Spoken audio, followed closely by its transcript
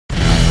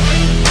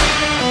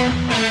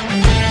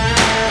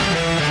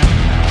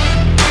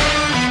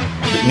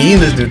Me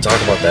and this dude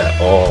talk about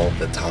that all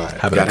the time.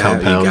 Having a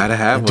compound. You gotta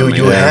have one. Dude,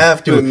 you man.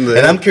 have to.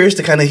 And I'm curious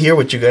to kind of hear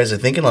what you guys are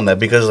thinking on that,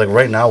 because like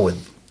right now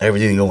with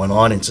everything going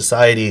on in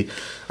society,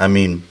 I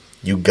mean,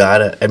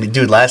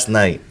 dude, last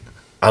night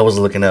I was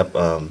looking up,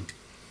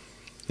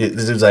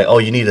 this dude's like, oh,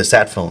 you need a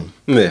sat phone.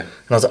 Yeah. And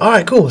I was like, all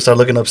right, cool. Started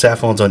looking up sat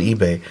phones on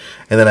eBay.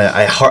 And then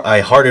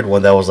I hearted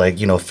one that was like,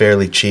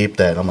 fairly cheap,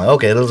 that I'm like,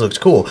 okay, this looks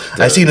cool.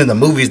 I seen in the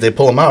movies, they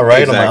pull them out,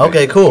 right? Exactly. I'm like,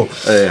 okay, cool.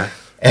 Yeah.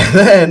 And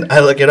then I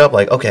look it up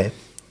like, okay,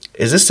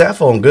 is this sat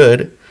phone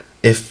good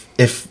if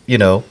we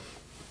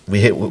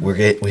get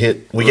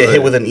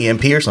hit with an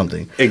EMP or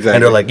something? Exactly.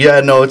 And they're like,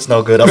 yeah, no, it's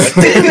no good. I'm like,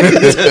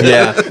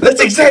 Yeah.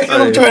 that's exactly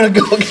what I'm trying to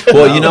go get.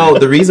 Well,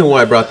 the reason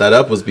why I brought that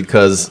up was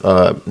because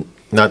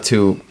not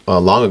too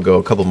long ago,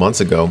 a couple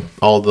months ago,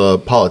 all the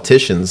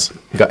politicians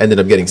ended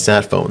up getting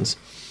sat phones.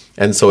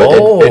 And so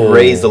it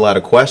raised a lot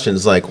of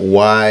questions, like,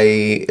 why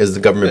is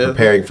the government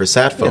preparing for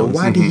sat phones?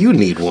 Why do you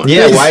need one?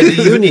 Yeah, why do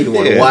you need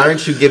one? Yeah. Why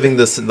aren't you giving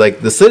the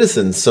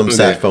citizens some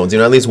sat phones?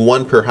 At least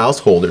one per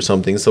household or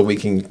something, so we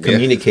can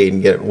communicate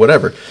and get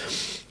whatever.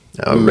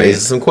 Now, it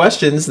raises some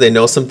questions. They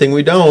know something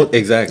we don't.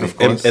 Exactly.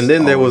 And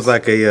then there was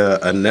like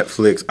a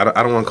Netflix,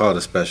 I don't want to call it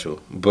a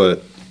special,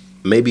 but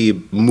maybe a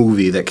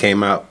movie that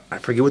came out. I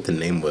forget what the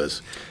name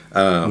was.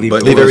 Leave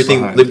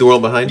the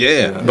world behind.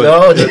 Yeah,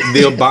 but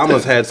the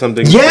Obamas had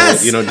something.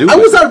 Yes, do I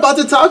was about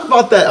to talk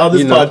about that on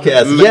this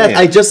podcast. Man. Yeah,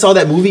 I just saw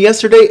that movie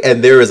yesterday,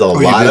 and there is a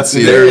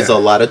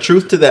lot of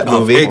truth to that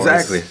movie.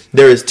 Exactly,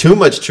 there is too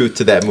much truth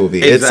to that movie.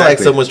 Exactly. It's like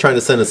someone's trying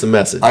to send us a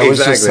message. I was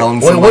just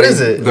telling somebody, what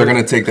is it? They're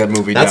gonna take that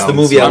movie. That's down. the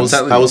movie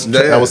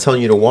I was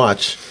telling you to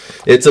watch.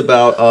 It's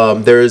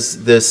about there's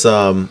this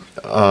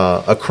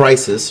a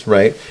crisis,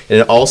 right? And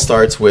it all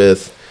starts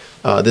with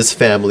this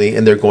family,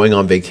 and they're going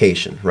on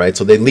vacation, right?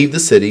 So they leave the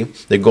city,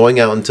 they're going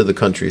out into the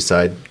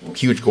countryside,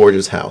 huge,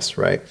 gorgeous house,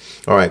 right?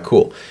 All right,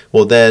 cool.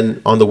 Well,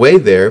 then on the way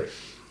there,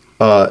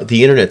 the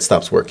internet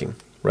stops working,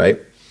 right?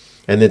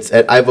 And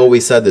I've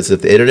always said this: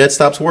 if the internet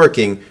stops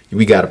working,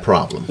 we got a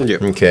problem.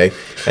 Yep. Okay.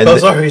 And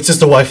sorry, it's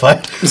just the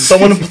Wi-Fi.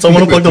 Someone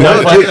unplugged the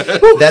Wi-Fi.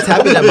 Dude, that's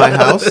happened at my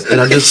house, and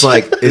I'm just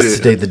like, "Is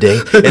today the day?"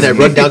 And I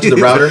run down to the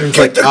router, and it's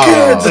like,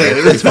 "Oh,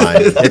 it's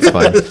fine. It's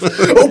fine.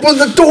 Open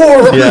the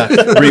door." Yeah,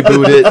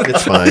 reboot it.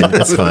 It's fine.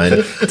 It's fine.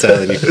 I'm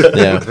telling you.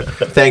 Yeah,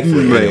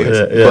 thankfully.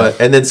 Anyways. Yeah.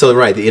 And then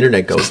the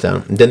internet goes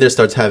down, and then there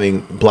starts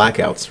having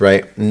blackouts.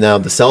 Right now,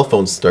 the cell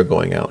phones start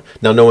going out.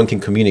 Now, no one can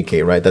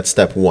communicate. Right, that's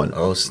step one.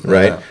 Oh, snap.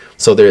 Right.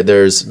 So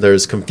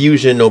there's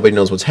confusion. Nobody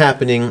knows what's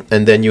happening,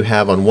 and then you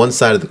have on one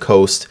side of the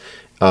coast,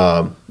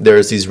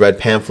 there's these red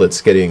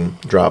pamphlets getting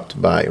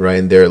dropped by, right,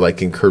 and they're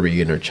like in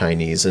Korean or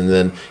Chinese, and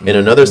then in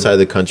another side of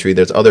the country,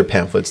 there's other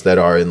pamphlets that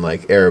are in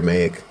like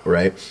Aramaic,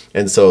 right,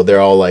 and so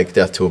they're all like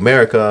 "Death to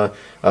America,"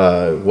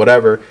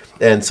 whatever,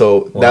 and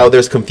so now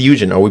there's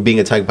confusion. Are we being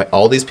attacked by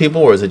all these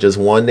people, or is it just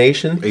one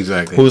nation?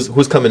 Exactly.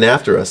 Who's coming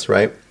after us,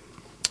 right?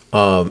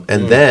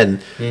 Then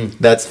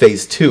that's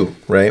phase 2,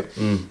 right?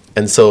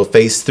 And so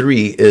phase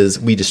 3 is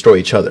we destroy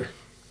each other,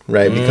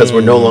 right? Because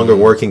we're no longer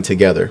working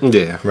together,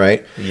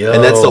 right? Yo.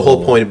 And that's the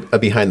whole point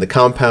behind the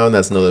compound.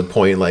 That's another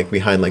point, like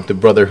behind like the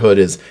brotherhood,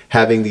 is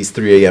having these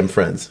 3 a.m.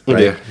 friends,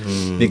 right?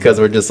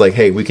 Because we're just like,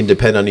 hey, we can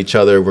depend on each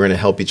other. We're gonna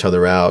help each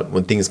other out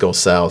when things go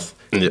south.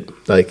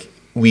 Like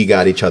we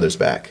got each other's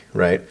back,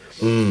 right?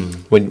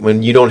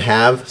 When you don't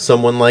have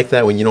someone like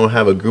that, when you don't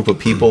have a group of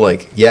people,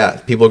 like,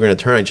 people are going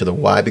to turn on each other.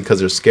 Why? Because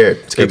they're scared.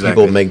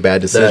 People make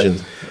bad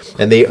decisions.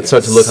 And they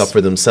start to look out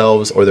for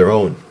themselves or their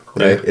own,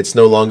 right? Yeah. It's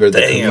no longer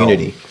the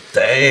community.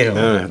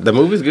 Damn. The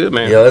movie's good,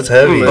 man. Yeah, that's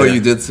heavy. Oh,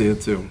 you did see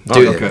it too.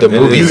 Dude, Okay. the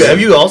movie.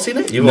 Have you all seen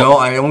it? No,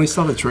 I only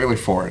saw the trailer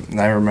for it,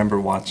 and I remember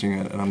watching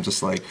it, and I'm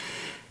just like,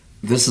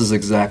 this is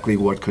exactly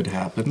what could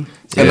happen.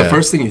 And the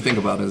first thing you think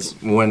about is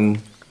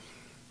when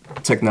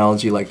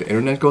technology like the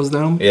internet goes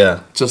down.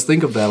 Yeah. Just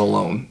think of that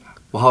alone.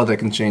 Well, how that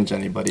can change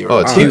anybody. Oh,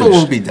 it's people huge.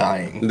 will be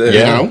dying. Yeah.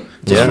 You know?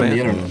 Just from Yeah. the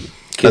internet.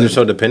 Kids are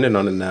so dependent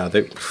on it now.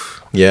 It's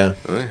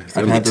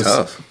gonna be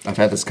tough. I've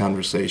had this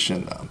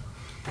conversation.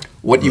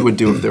 What you would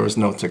do if there was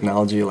no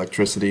technology,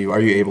 electricity? Are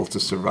you able to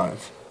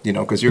survive? You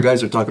know, because you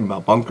guys are talking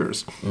about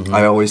bunkers.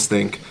 I always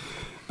think,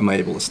 am I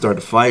able to start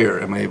a fire?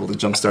 Am I able to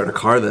jumpstart a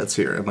car that's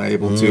here? Am I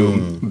able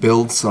to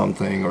build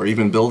something or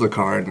even build a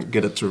car and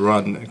get it to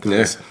run?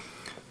 'Cause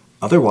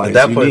otherwise, At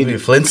that point, it'd be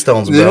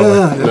Flintstones,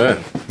 bro.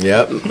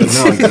 Yep. No,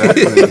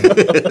 exactly.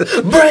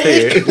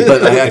 Break!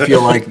 But I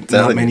feel like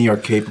not many are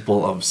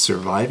capable of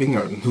surviving,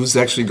 or who's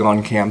actually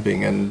gone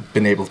camping and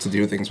been able to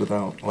do things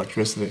without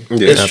electricity.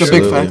 Yeah. It's a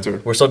big Absolutely.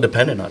 factor. We're so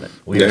dependent on it.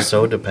 We Yeah. are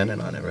so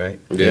dependent on it, right?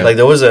 Yeah. Like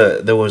there was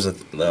a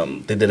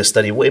they did a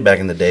study way back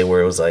in the day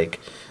where it was like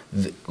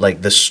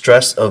the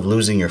stress of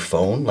losing your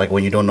phone, like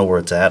when you don't know where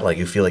it's at, like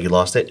you feel like you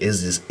lost it,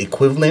 is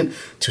equivalent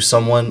to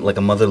someone like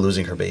a mother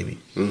losing her baby.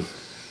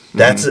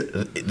 That's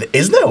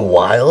isn't that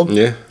wild?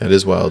 Yeah. It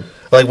is wild.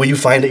 Like when you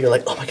find it, you're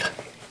like, oh my god,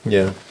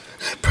 Yeah.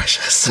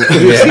 precious.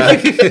 Yeah.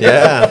 It You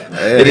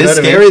know is what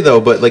I scary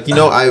though, but like,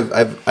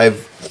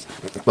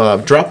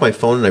 I've dropped my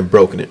phone and I've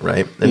broken it,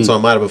 right? And so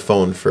I'm out of a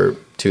phone for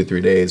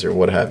 2-3 days or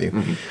what have you.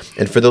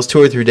 And for those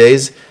 2 or 3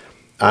 days,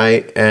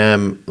 I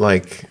am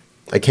like,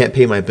 I can't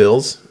pay my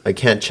bills. I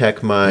can't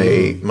check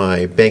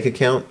my bank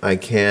account. I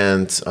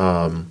can't.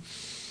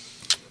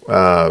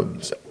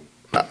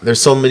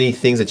 There's so many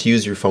things that you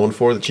use your phone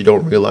for that you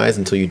don't realize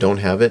until you don't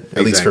have it.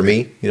 At least for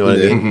me, you know what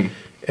I mean.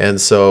 And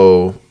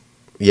so,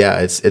 yeah,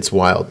 it's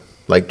wild.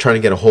 Like trying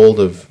to get a hold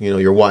of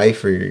your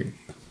wife or your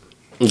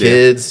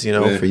kids,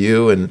 for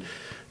you, and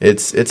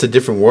it's a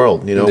different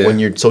world, when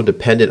you're so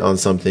dependent on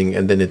something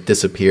and then it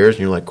disappears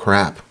and you're like,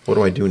 crap, what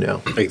do I do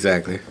now?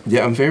 Exactly.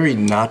 Yeah, I'm very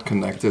not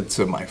connected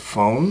to my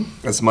phone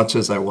as much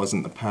as I was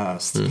in the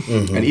past.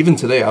 And even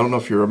today, I don't know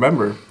if you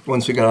remember,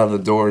 once we got out of the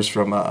doors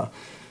from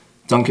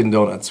Dunkin'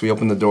 Donuts, we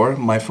opened the door,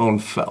 my phone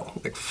fell,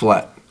 like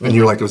flat. And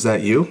you're like, was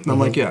that you? And I'm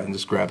like, yeah, and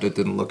just grabbed it,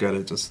 didn't look at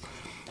it, just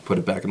put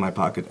it back in my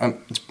pocket.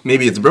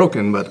 Maybe it's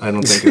broken, but I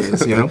don't think it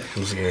is,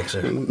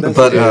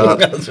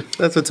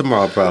 That's a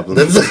tomorrow problem.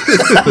 But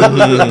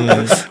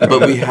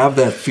we have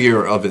that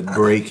fear of it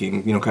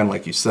breaking, kind of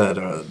like you said,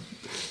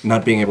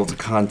 not being able to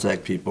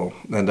contact people.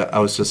 And I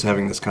was just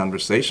having this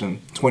conversation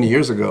 20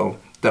 years ago.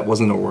 That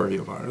wasn't a worry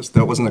of ours.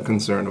 That wasn't a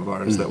concern of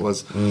ours. That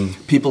was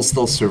people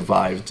still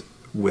survived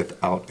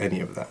without any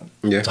of that.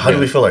 Yeah. So how do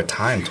we fill our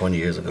time 20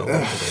 years ago? I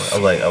was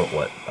like,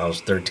 I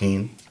was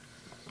 13.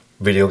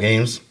 Video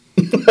games.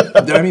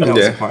 I mean, that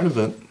was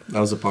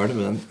a part of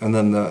it. And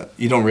then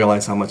you don't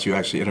realize how much you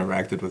actually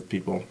interacted with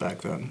people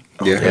back then.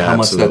 Yeah, how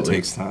much absolutely. that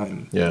takes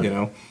time.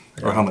 Yeah.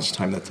 Or how much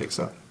time that takes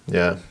up.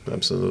 Yeah,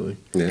 absolutely.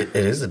 Yeah. It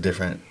is a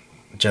different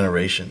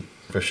generation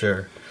for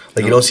sure.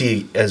 Like you don't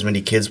see as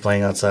many kids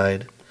playing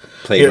outside.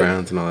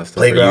 Playgrounds and all that stuff.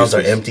 Playgrounds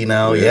are empty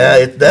now.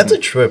 Yeah, that's a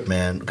trip,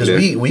 man. Because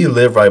we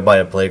live right by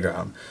a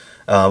playground.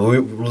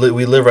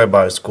 We live right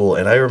by a school,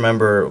 and I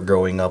remember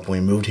growing up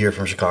when we moved here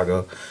from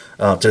Chicago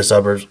to the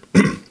suburbs.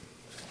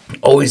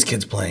 Always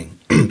kids playing.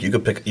 You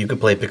could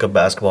play pickup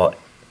basketball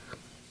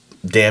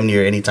damn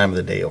near any time of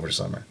the day over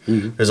summer.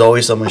 There's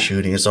always someone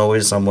shooting. There's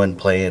always someone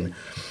playing.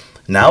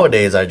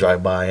 Nowadays, I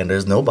drive by and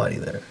there's nobody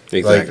there.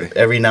 Exactly. Like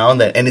every now and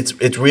then, and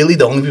it's really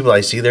the only people I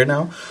see there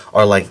now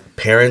are like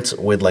parents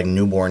with like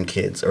newborn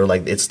kids, or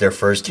like it's their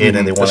first kid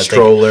and they want to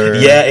stroller.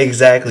 Yeah,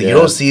 exactly. Yeah. You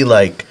don't see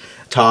like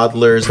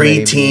Toddlers,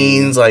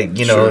 preteens, like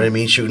you know Sure. what I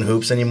mean, shooting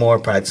hoops anymore,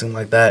 practicing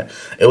like that.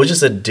 It was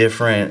just a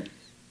different.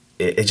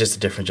 It's just a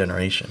different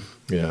generation.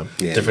 Yeah.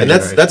 Different And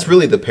that's generation.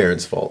 really the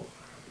parents' fault.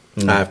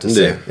 I have to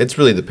say. Yeah. It's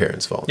really the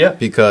parents' fault. Yeah.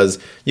 Because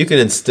you can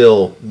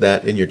instill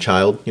that in your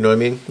child, you know what I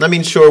mean? I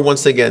mean, sure,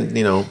 once they get,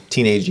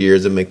 teenage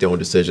years and make their own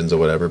decisions or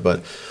whatever,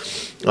 but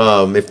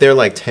if they're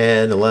like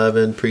 10,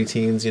 11,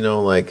 preteens,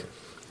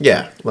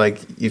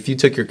 like if you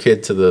took your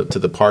kid to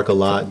the park a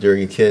lot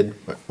during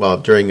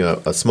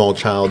a small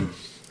child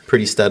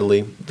pretty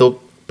steadily, they'll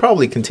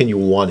probably continue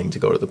wanting to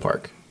go to the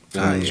park.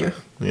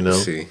 Yeah.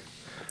 See.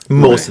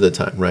 Most of the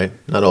time, right?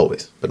 Not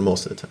always, but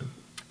most of the time.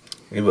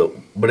 Yeah,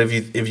 but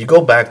if you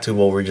go back to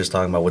what we were just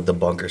talking about with the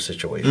bunker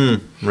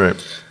situation, Right.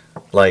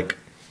 like,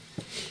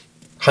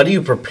 how do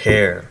you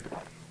prepare?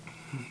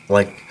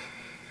 Like,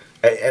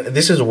 and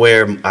this is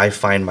where I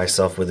find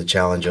myself with the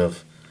challenge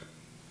of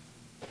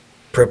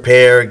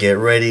prepare, get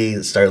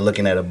ready, start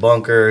looking at a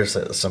bunker,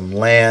 some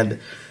land,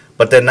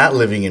 but then not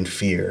living in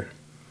fear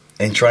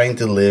and trying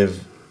to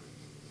live.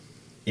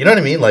 You know what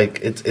I mean?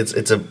 Like it's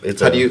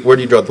Where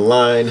do you draw the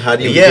line? How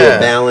do you do a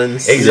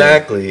balance?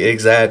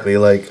 Exactly.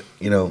 Like,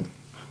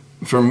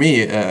 For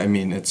me, I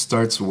mean, it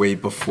starts way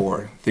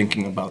before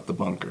thinking about the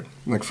bunker.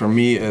 Like for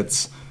me,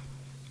 it's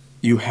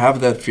you have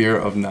that fear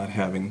of not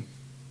having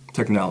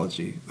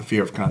technology, the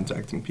fear of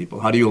contacting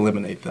people. How do you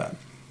eliminate that?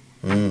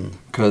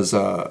 Because,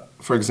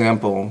 for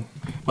example,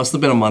 must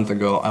have been a month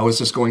ago, I was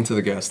just going to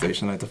the gas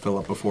station. I had to fill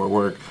up before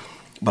work,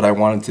 but I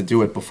wanted to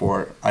do it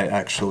before I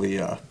actually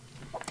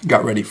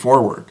got ready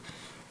for work.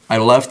 I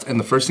left, and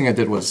the first thing I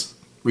did was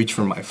reach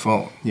for my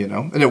phone,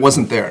 and it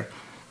wasn't there.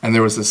 And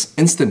there was this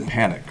instant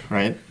panic,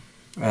 right?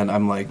 And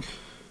I'm like,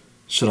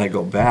 should I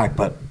go back?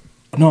 But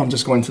no, I'm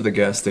just going to the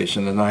gas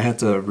station. And I had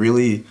to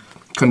really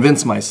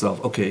convince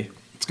myself, okay,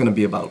 it's going to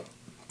be about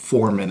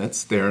 4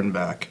 minutes there and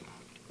back,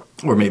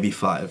 or maybe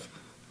 5.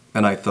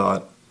 And I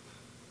thought,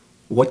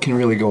 what can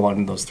really go on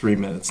in those 3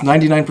 minutes?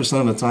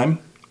 99% of the time,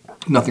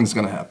 nothing's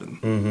going to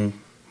happen.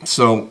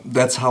 So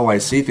that's how I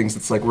see things.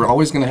 It's like we're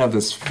always going to have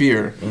this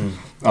fear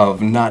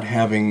of not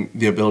having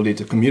the ability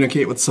to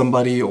communicate with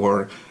somebody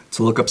or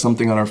to look up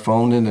something on our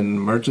phone in an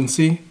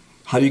emergency.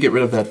 How do you get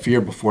rid of that fear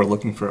before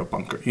looking for a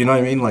bunker? You know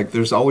what I mean? Like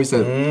there's always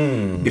that,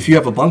 if you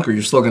have a bunker,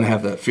 you're still going to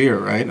have that fear,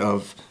 right?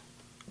 Of,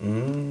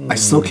 I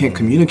still can't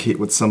communicate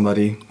with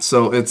somebody.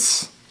 So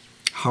it's,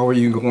 how are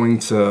you going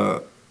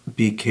to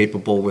be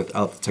capable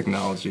without the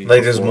technology?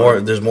 like there's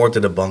more to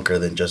the bunker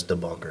than just the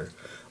bunker.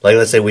 Like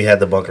let's say we had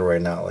the bunker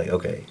right now. Like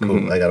okay,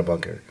 cool, I got a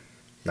bunker.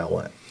 Now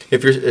what?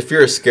 If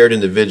you're a scared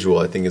individual,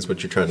 I think is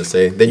what you're trying to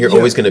say, then you're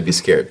always going to be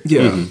scared.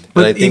 Yeah.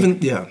 But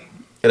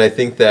And I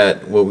think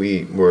that what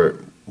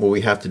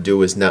we have to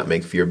do is not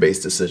make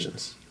fear-based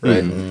decisions,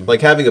 right?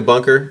 Like having a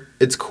bunker,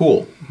 it's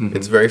cool.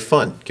 It's very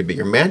fun. It could be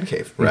your man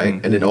cave,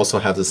 right? And it also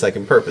has a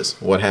second purpose,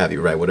 what have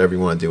you, right? Whatever you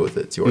want to do with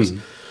it, it's yours.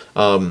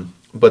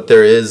 But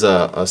there is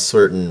a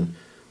certain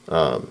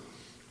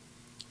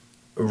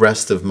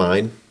rest of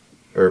mind,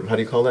 or how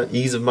do you call that?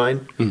 Ease of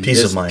mind?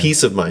 Peace of mind.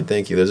 Peace of mind,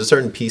 thank you. There's a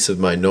certain peace of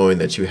mind knowing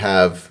that you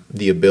have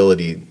the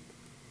ability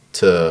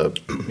to,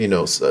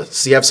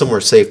 so you have somewhere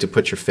safe to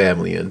put your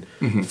family in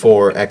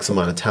for X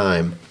amount of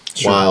time,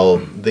 while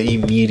the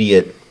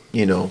immediate,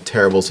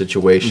 terrible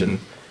situation,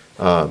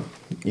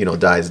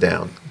 dies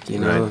down.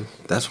 Right?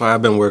 That's why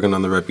I've been working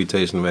on the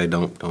reputation. Right?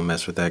 Don't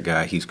mess with that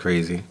guy. He's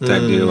crazy.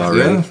 Type deal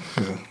already.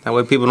 Yeah. That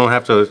way people don't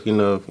have to,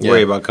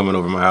 worry about coming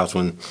over my house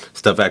when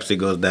stuff actually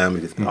goes down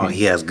because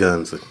he has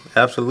guns.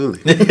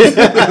 Absolutely.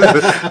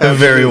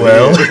 Very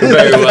well.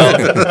 Very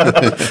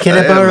well. Can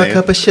I borrow a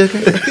cup of sugar?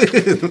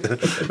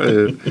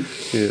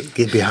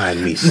 Get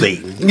behind me,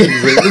 Satan.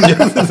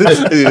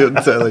 I'm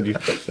telling you,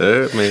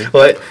 man.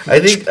 But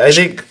I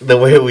think the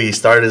way we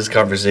started this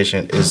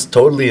conversation is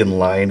totally in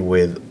line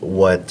with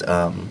what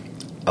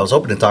I was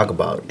hoping to talk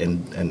about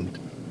and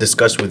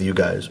discuss with you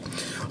guys.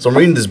 So I'm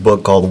reading this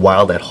book called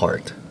Wild at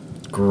Heart.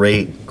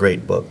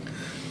 Great book.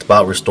 It's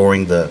about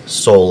restoring the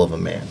soul of a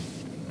man.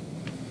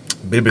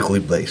 Biblically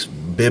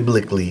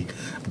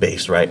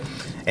based, right?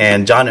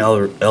 And John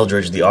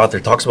Eldridge, the author,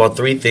 talks about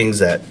 3 things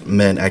that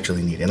men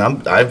actually need. And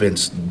I've been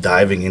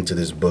diving into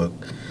this book.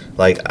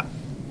 Like,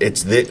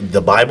 it's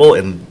the Bible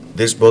and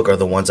this book are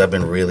the ones I've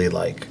been really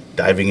like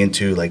diving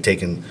into, like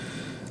taking,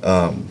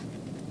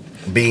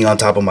 being on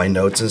top of my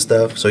notes and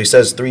stuff. So he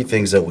says 3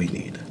 things that we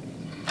need.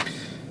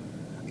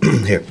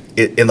 Here,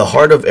 in the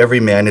heart of every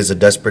man is a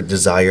desperate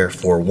desire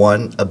for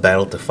 1, a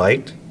battle to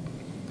fight,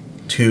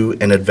 2,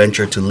 an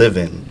adventure to live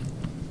in,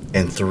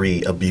 and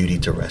 3, a beauty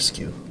to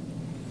rescue.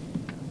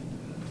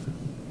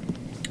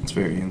 It's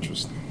very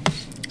interesting.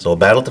 So a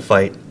battle to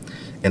fight,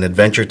 an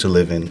adventure to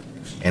live in,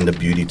 and a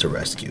beauty to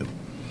rescue.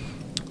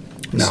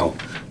 Now,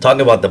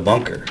 talking about the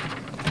bunker,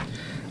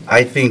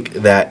 I think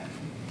that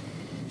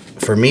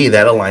for me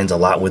that aligns a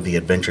lot with the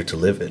adventure to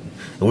live in.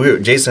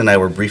 Jason and I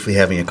were briefly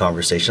having a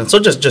conversation. So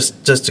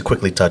just to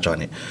quickly touch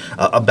on it,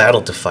 a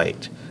battle to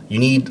fight. You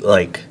need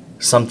like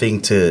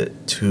something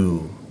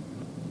to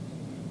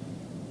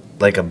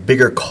like a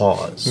bigger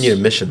cause. You need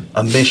a mission.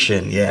 A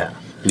mission, yeah.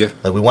 Yeah.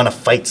 Like we want to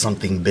fight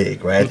something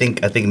big, right? I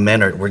think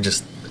men we're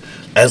just,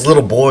 as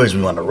little boys,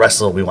 we want to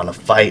wrestle, we want to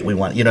fight, we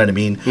want, you know what I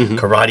mean?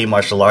 Karate,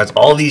 martial arts,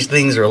 all these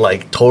things are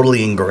like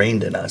totally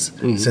ingrained in us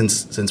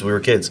since we were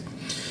kids.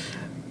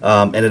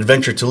 An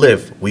adventure to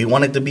live. We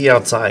want it to be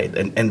outside.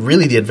 And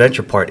really the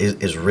adventure part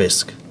is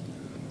risk.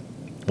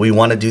 We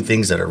want to do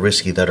things that are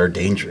risky, that are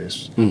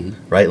dangerous,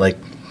 right? Like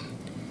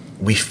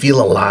we feel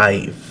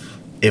alive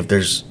if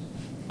there's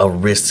a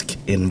risk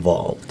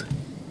involved.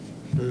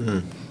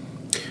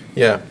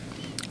 Yeah.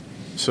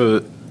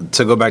 So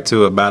to go back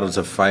to a battle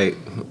to fight,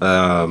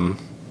 I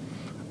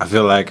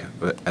feel like,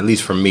 at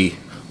least for me,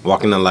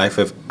 walking in life,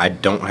 if I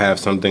don't have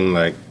something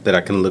like that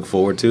I can look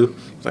forward to,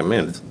 it's like,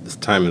 man, this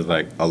time is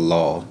like a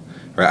lull,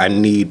 right? I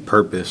need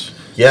purpose.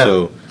 Yeah.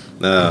 So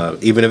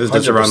even if it's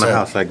just around the 100%.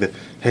 house, like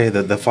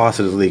the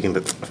faucet is leaking,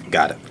 but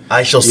got it.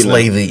 I shall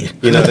slay thee.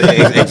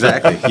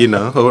 Exactly.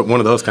 One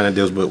of those kind of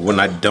deals. But when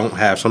I don't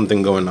have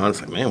something going on,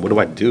 it's like, man, what do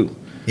I do?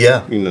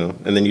 Yeah.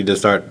 And then you just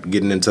start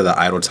getting into the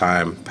idle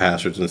time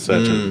passwords and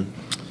such. And,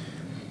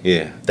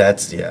 yeah.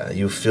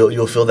 You'll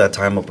fill that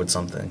time up with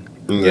something.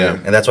 Yeah.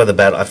 And that's why the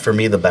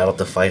battle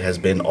to fight has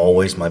been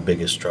always my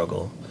biggest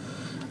struggle.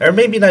 Or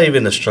maybe not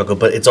even a struggle,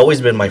 but it's always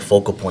been my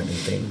focal point in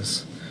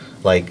things.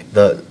 Like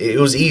it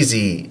was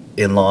easy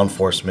in law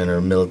enforcement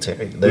or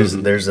military. There's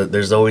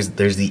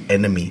the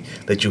enemy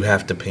that you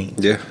have to paint.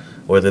 Yeah.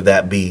 Whether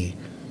that be,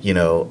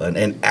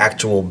 an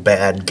actual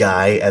bad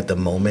guy at the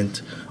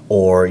moment,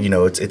 or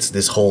it's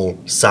this whole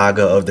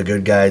saga of the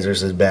good guys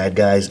versus bad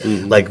guys.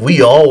 Like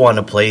we all want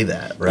to play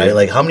that, right? Yeah.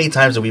 Like how many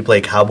times did we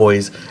play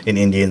cowboys and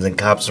Indians and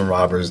cops and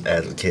robbers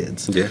as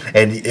kids? Yeah.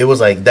 And it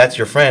was like that's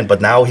your friend, but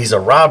now he's a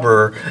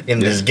robber in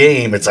this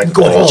game. It's like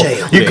Going to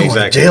jail. You're going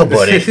to jail,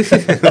 buddy.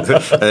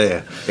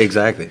 Yeah,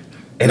 exactly.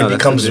 And No, it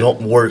that's becomes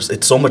legit. worse.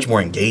 It's so much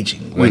more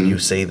engaging when you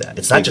say that.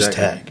 It's not just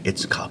Exactly. tag.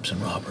 It's cops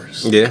and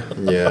robbers. Yeah.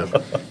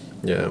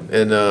 Yeah.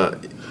 And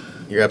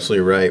you're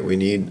absolutely right. We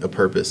need a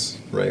purpose,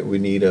 right? We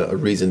need a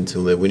reason to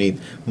live. We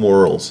need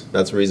morals.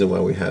 That's the reason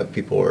why we have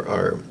people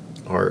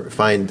are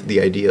find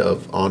the idea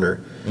of honor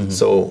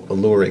so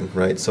alluring,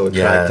 right? So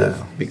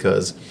attractive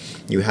because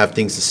you have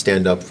things to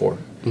stand up for.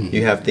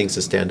 You have things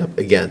to stand up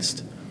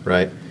against,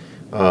 right?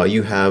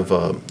 You have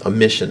a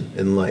mission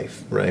in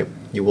life, right?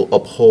 You will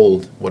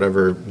uphold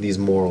whatever these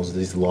morals,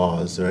 these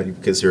laws, right?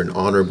 Because you're an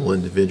honorable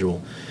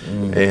individual,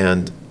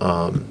 and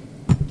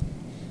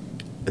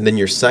then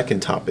your second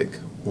topic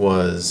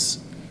was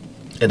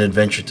An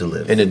adventure to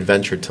live. an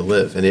adventure to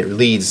live, and it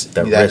leads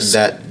That risk.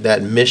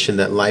 that mission,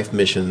 that life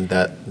mission,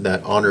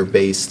 that honor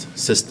based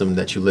system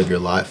that you live your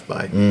life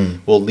by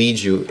will lead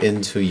you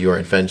into your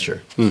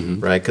adventure,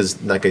 right?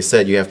 Because like I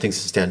said, you have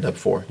things to stand up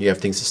for, you have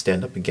things to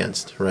stand up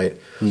against, right?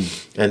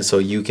 And so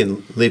you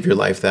can live your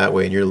life that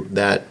way, and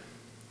that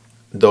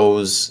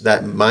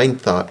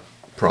mind thought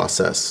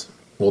process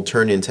will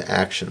turn into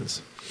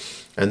actions.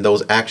 and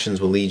those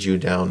actions will lead you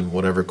down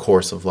whatever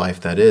course of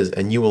life that is,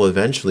 and you will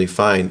eventually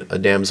find a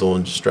damsel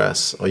in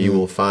distress, or you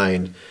will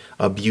find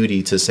a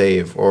beauty to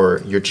save,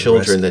 or your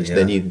children that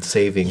they need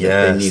saving,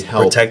 that they need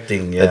help,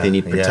 protecting, that they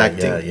need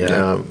protecting,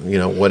 you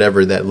know,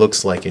 whatever that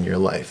looks like in your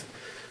life.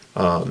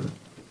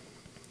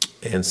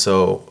 And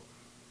so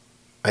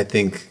I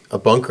think a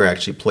bunker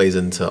actually plays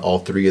into all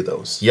three of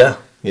those. Yeah.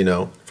 You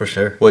know, for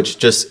sure. Which,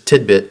 just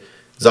tidbit,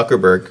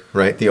 Zuckerberg,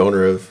 right, the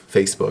owner of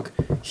Facebook,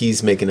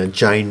 he's making a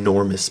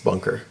ginormous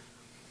bunker.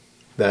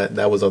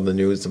 That was on the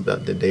news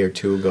about a day or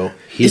two ago.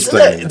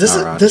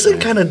 Does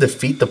it kind of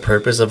defeat the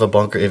purpose of a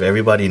bunker if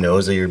everybody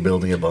knows that you're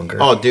building a bunker?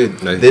 Oh, dude,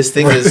 this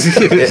thing is...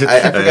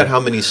 I forgot how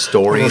many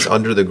stories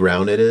under the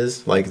ground it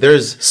is. Like,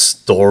 there's...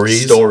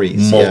 Stories?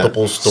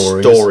 Multiple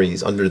stories?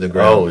 Stories under the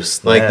ground. Oh,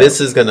 snap. Like,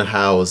 this is going to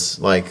house,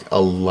 like,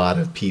 a lot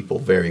of people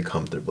very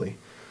comfortably.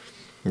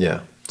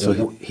 Yeah.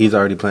 So he's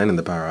already planning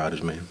the power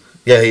outage, man.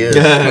 Yeah, he is.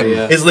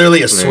 It's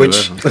literally a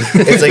switch.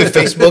 It's like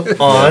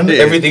Facebook on,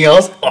 everything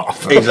else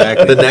off.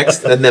 Exactly.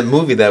 And that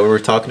movie that we were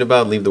talking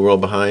about, Leave the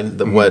World Behind,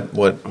 what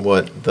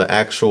the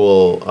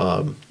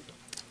actual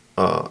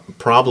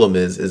problem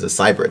is a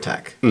cyber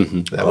attack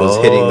that was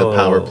hitting the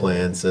power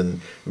plants and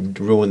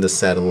ruined the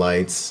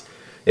satellites.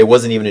 It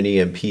wasn't even an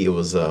EMP, it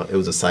was a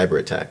cyber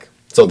attack.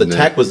 So the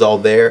tech was all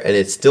there, and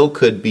it still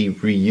could be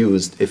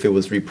reused if it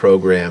was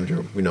reprogrammed,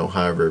 or, you know,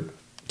 however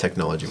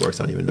technology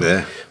works. I don't even know.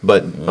 Yeah.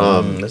 But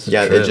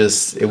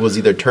it was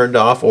either turned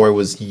off or it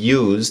was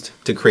used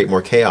to create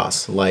more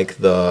chaos, like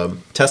the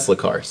Tesla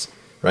cars,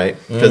 right?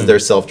 Because they're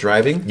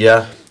self-driving.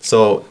 Yeah.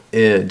 So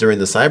during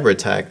the cyber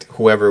attack,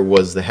 whoever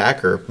was the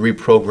hacker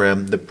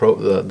reprogrammed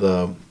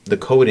the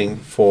coding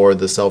for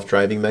the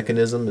self-driving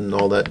mechanism and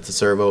all that, the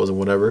servos and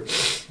whatever,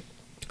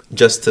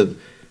 just to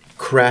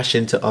crash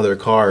into other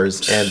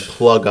cars and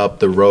plug up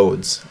the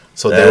roads.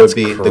 So the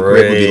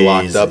grid would be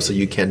locked up, so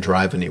you can't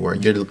drive anywhere.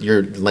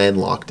 You're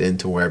landlocked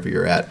into wherever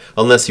you're at,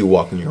 unless you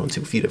walk on your own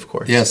 2 feet, of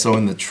course. Yeah. So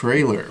in the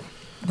trailer,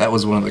 that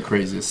was one of the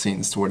craziest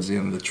scenes towards the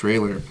end of the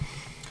trailer.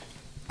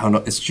 I don't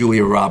know. It's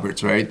Julia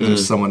Roberts, right?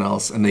 There's someone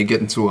else, and they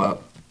get into a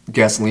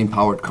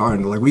gasoline-powered car,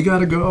 and they're like, "We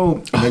gotta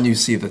go!" And then you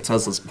see the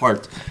Tesla's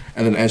parked,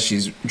 and then as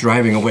she's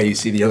driving away, you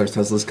see the other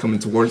Teslas coming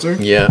towards her.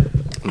 Yeah.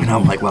 And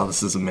I'm like, "Wow,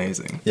 this is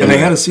amazing." Yeah. And they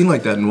had a scene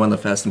like that in one of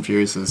the Fast and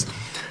Furiouses.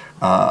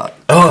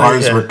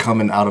 Cars were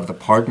coming out of the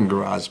parking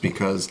garage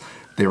because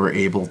they were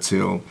able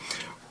to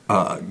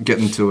get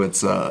into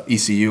its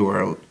ECU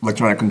or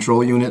electronic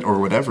control unit or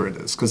whatever it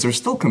is. Because there's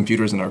still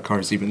computers in our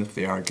cars, even if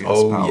they are gas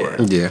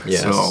powered. Yeah.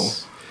 Yes. So,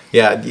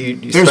 yeah,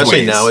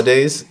 especially ways.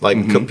 nowadays,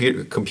 like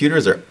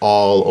computers are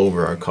all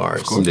over our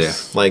cars. Yeah.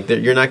 Like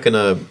you're not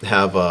gonna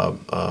have a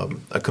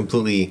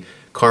completely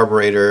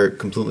carburetor,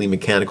 completely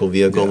mechanical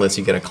vehicle unless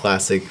you get a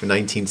classic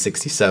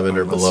 1967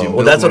 or below.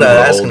 Well, that's what I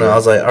was asking. I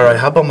was like, all right,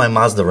 how about my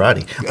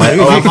Maserati?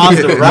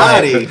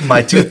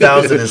 My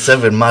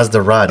 2007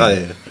 Maserati. Oh,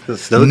 yeah.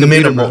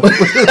 Minimal. I'm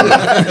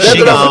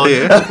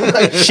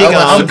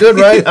good,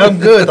 right? I'm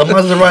good. The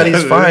Maserati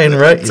is fine,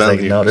 right? He's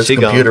like, no, there's a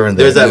computer in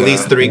there. There's at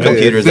least 3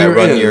 computers that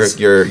run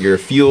your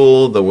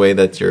fuel, the way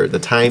that the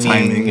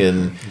timing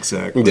and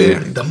exactly.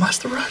 The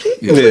Maserati.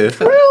 Yeah.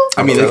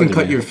 I mean, they can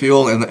cut your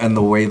fuel and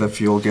the way the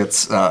fuel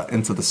gets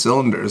into the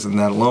cylinders, and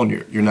that alone,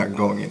 you're not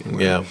going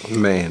anywhere. Yeah,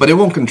 man. But it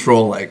won't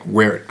control like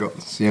where it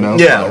goes, you know?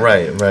 Yeah,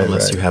 right.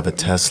 Unless you have a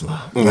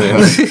Tesla. Oh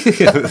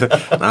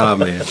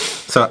man.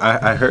 So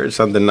I heard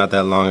something not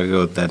that long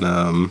ago that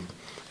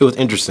it was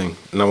interesting,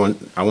 and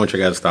I want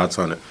your guys' thoughts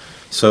on it.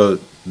 So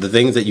the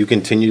things that you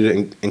continue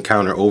to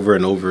encounter over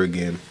and over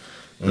again,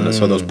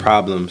 so those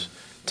problems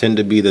tend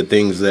to be the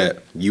things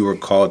that you were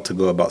called to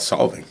go about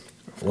solving.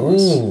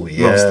 Ooh,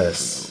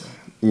 yes.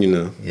 You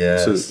know.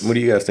 Yes. So what do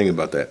you guys think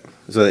about that?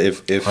 So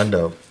if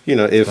Hundo. you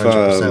know, if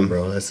 100%,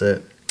 bro, that's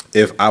it.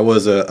 If I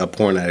was a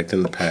porn addict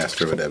in the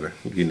past or whatever,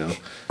 you know.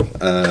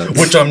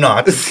 Which I'm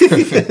not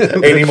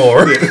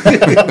anymore.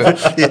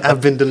 Yeah,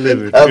 I've been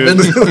delivered.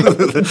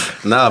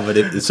 Nah,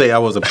 but say I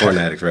was a porn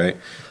addict, right?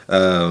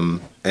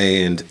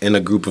 And in a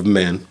group of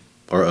men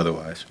or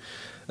otherwise,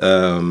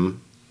 I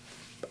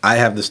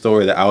have the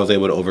story that I was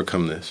able to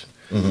overcome this.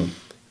 Mm-hmm.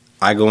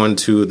 I go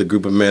into the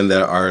group of men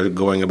that are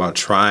going about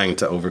trying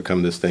to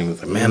overcome this thing.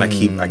 It's like, man,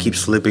 I keep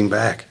slipping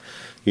back,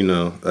 you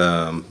know.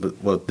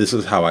 But this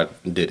is how I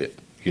did it.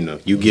 You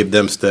know, you give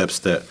them steps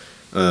that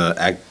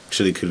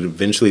actually could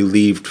eventually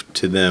lead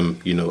to them,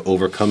 you know,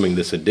 overcoming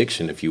this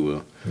addiction, if you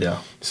will. Yeah.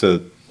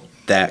 So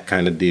that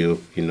kind of deal,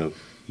 you know,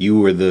 you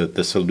were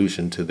the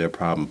solution to their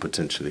problem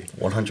potentially.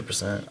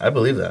 100%. I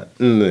believe that.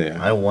 Yeah.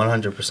 I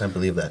 100%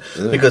 believe that.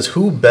 Yeah. Because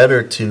who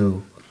better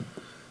to...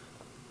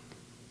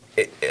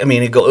 I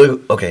mean,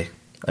 okay.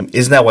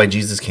 Isn't that why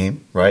Jesus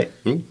came, right?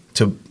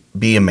 To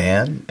be a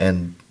man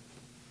and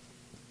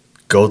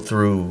go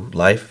through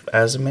life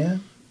as a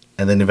man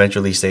and then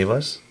eventually save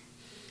us?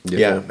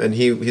 Yeah, and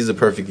he's a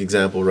perfect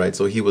example, right?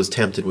 So he was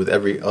tempted with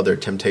every other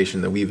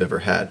temptation that we've ever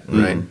had,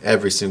 right?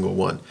 Every single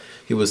one.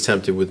 He was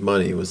tempted with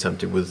money. He was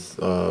tempted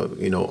with,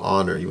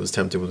 honor. He was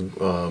tempted with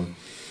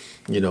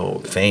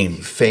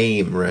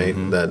fame, right?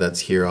 That's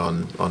here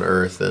on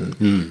earth. And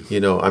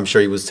I'm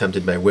sure he was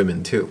tempted by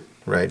women too,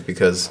 right?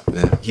 Because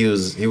he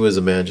was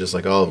a man just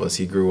like all of us.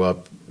 He grew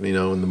up, in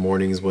the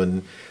mornings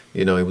when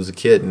he was a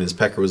kid and his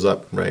pecker was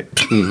up, right?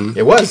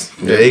 It was.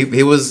 Yeah.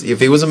 He was. If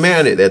he was a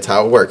man, that's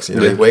how it works.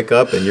 You wake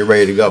up and you're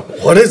ready to go.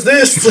 What is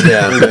this?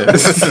 Yeah.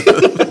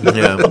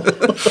 Yeah.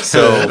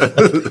 So,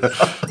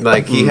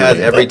 like, he had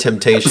every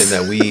temptation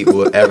that we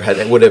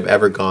would have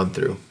ever gone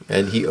through,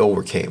 and he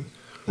overcame,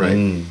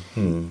 right?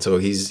 So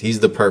he's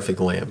the perfect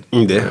lamb.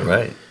 Yeah.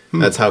 Right.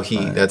 That's how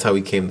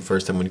he came the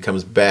first time. When he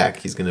comes back,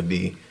 he's going to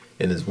be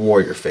in his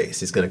warrior face.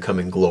 He's going to come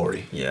in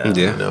glory. Yeah.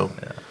 Yeah.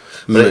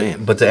 Yeah.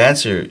 But to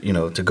answer,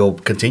 to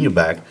continue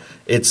back,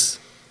 it's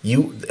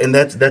you, and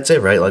that's it,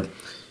 right? Like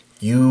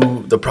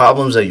the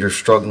problems that you're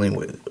struggling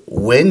with,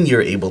 when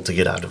you're able to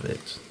get out of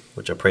it,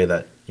 which I pray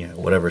that,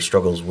 whatever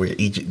struggles we're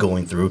each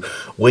going through,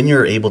 when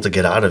you're able to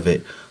get out of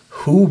it,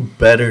 who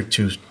better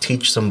to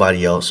teach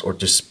somebody else or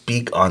to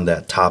speak on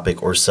that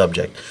topic or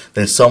subject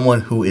than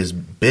someone who has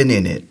been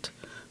in it,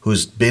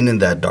 who's been in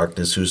that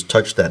darkness, who's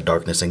touched that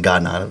darkness and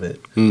gotten out of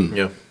it.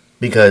 Yeah.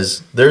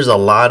 Because there's a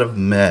lot of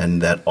men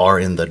that are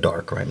in the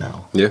dark right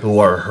now, who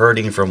are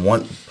hurting from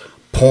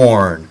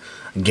porn,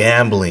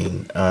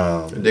 gambling,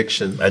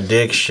 addiction,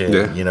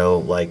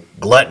 like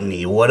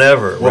gluttony,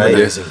 whatever,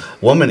 womanizing.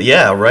 Right? Woman,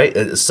 yeah,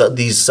 right. So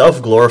these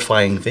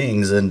self-glorifying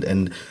things,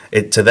 and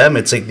to them,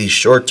 it's like these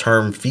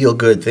short-term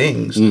feel-good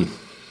things, and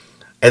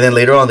then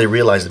later on they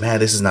realize,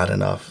 man, this is not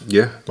enough.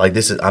 Yeah, like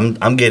this is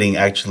I'm getting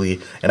actually,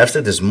 and I've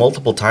said this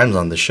multiple times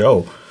on the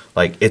show.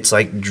 Like it's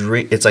like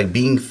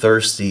being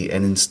thirsty,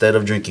 and instead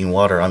of drinking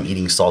water, I'm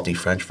eating salty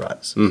French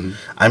fries.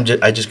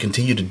 I just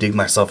continue to dig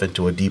myself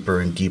into a deeper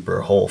and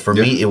deeper hole. For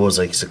me, it was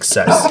like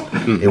success.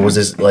 It was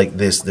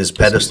this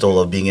pedestal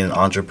of being an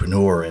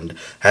entrepreneur and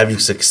having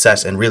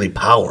success, and really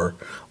power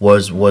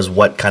was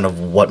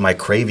what my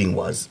craving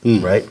was,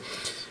 right?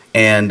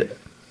 And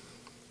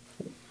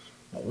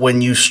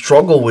when you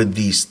struggle with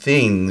these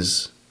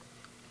things,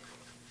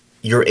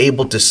 you're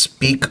able to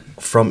speak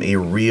from a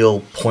real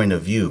point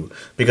of view.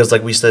 Because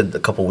like we said a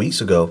couple weeks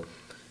ago,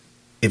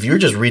 if you're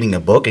just reading a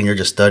book and you're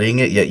just studying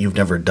it, yet you've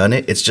never done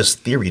it, it's just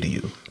theory to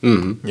you.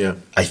 Yeah.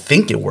 I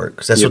think it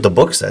works. That's what the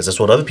book says. That's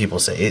what other people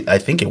say. I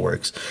think it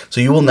works.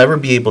 So you will never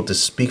be able to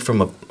speak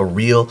from a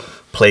real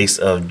place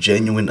of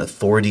genuine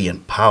authority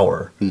and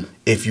power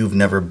if you've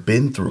never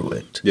been through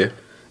it. Yeah.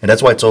 And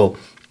that's why it's so...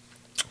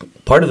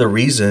 Part of the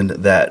reason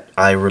that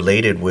I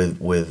related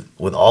with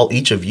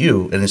each of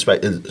you, and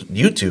especially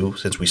you two,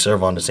 since we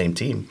serve on the same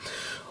team,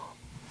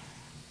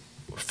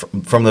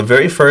 from the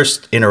very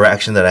first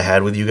interaction that I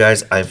had with you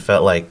guys, I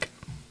felt like,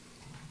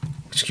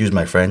 excuse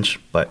my French,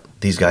 but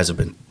these guys have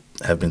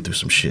been through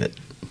some shit.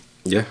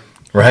 Yeah.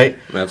 Right?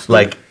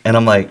 Absolutely. And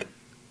I'm like,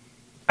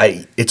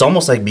 it's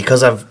almost like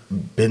because I've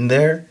been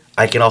there,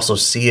 I can also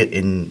see it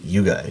in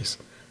you guys.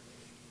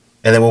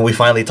 And then when we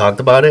finally talked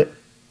about it,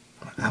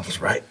 I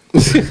was right.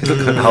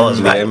 I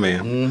was right,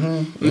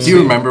 man. Do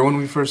you remember when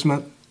we first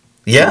met?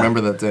 Yeah. Remember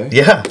that day?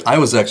 Yeah. I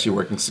was actually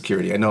working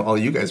security. I know all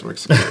you guys work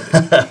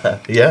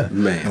security. Yeah.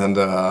 Man. And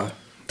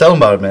tell them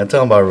about it, man.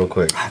 Tell them about it real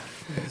quick.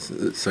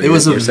 So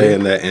you're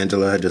saying that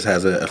Angela just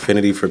has an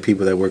affinity for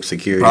people that work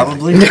security?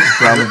 Probably.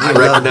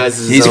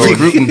 Recognizes He's his own.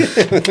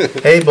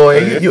 recruiting. Hey,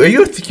 boy, are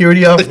you a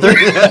security officer?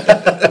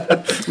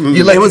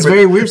 It was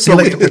very weird. So you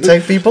like to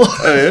protect people?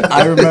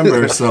 I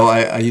remember. So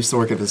I used to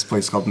work at this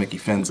place called Mickey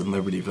Finn's in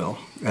Libertyville.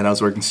 And I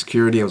was working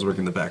security. I was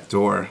working the back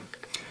door.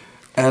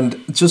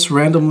 And just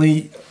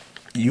randomly,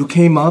 you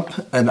came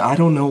up, and I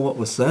don't know what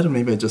was said. Or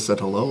maybe I just said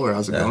hello, or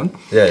how's it going?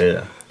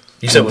 Yeah.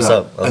 You said what's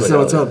up. I said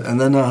what's up. And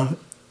then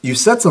you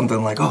said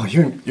something like, "Oh,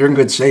 you're in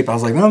good shape." I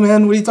was like, "No,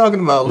 man, what are you talking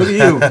about? Look at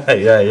you."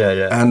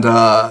 Yeah. And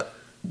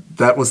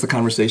that was the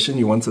conversation.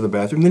 You went to the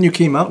bathroom. Then you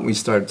came out and we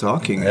started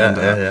talking.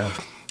 Yeah.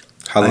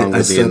 How long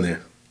was he in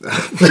there?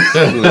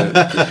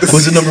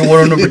 Who's the number one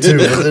or number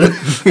two?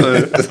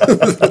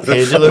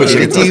 Angela, Was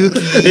it you?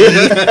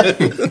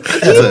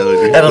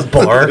 At a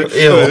bar.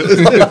 Ew.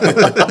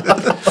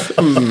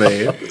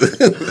 Man.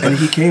 And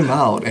he came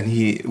out and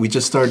we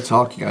just started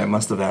talking. I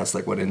must have asked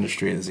like, what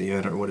industry is he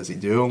in or what does he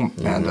do?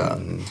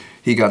 And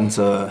he got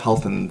into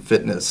health and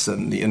fitness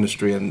and the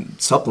industry and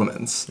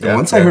supplements. And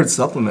once I heard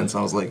supplements,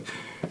 I was like,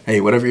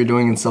 hey, whatever you're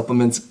doing in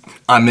supplements,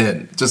 I'm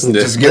in. Just get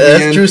me in.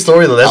 That's true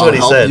story though. That's what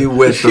he said. I'll help you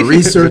with the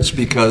research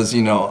because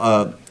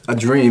a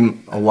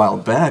dream a while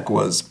back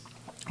was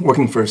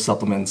working for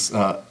supplements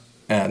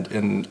and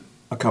in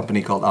a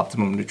company called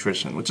Optimum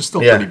Nutrition, which is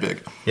still pretty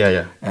big.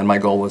 Yeah. And my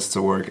goal was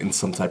to work in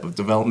some type of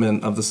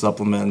development of the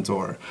supplement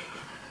or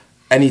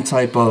any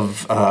type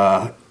of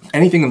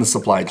anything in the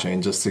supply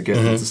chain just to get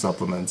into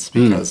supplements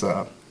because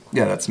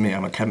that's me.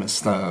 I'm a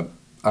chemist. I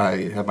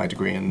have my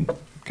degree in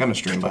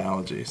chemistry and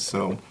biology.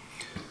 So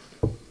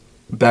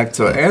back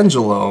to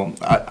Angelo,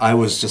 I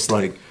was just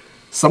like,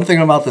 something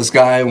about this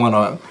guy, I want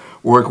to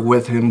work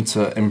with him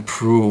to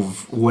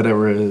improve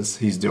whatever it is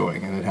he's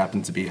doing. And it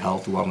happened to be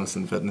health, wellness,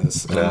 and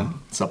fitness and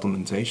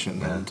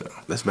supplementation. And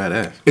That's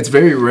badass. it's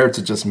very rare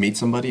to just meet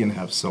somebody and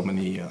have so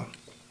many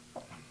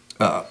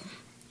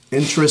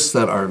interests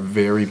that are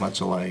very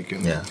much alike,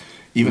 and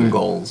even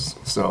goals.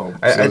 So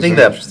I think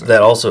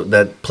that also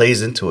that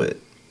plays into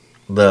it.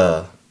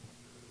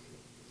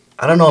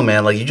 I don't know,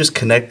 man. Like you just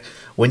connect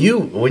when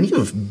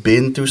you've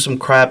been through some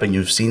crap and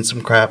you've seen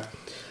some crap.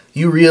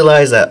 You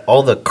realize that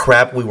all the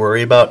crap we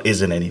worry about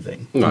isn't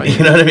anything. No, you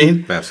know what I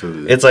mean?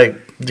 Absolutely. It's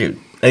like, dude,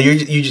 and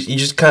you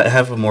just kind of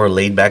have a more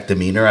laid back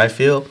demeanor. I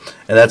feel,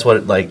 and that's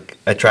what like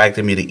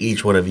attracted me to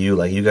each one of you.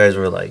 Like you guys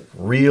were like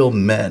real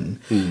men.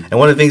 And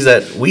one of the things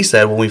that we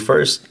said when we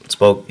first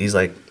spoke, he's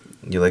like,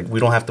 you're like, we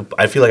don't have to.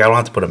 I feel like I don't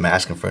have to put a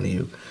mask in front of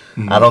you.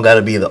 I don't got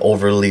to be the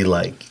overly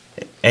like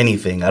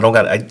anything. I don't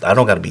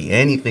got to be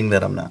anything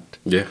that I'm not.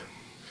 Yeah,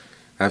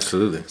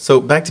 absolutely.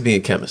 So back to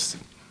being a chemist.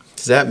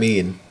 Does that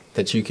mean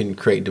that you can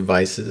create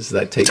devices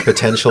that take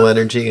potential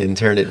energy and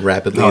turn it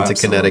rapidly into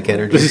kinetic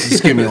energy?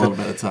 Just give me a little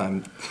bit of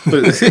time.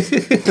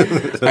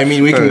 I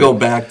mean, we can go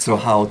back to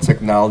how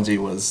technology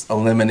was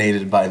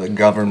eliminated by the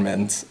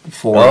government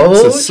for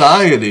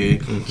society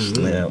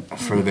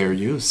for their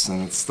use,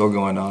 and it's still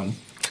going on.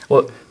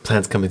 Well,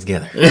 plans coming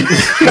together.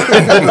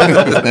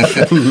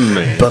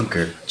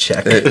 Bunker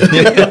check.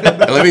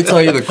 Let me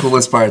tell you the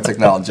coolest part of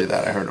technology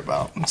that I heard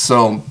about.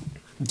 So,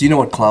 do you know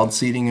what cloud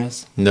seeding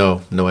is?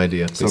 No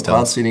idea. So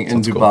cloud seeding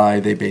in Dubai,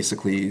 they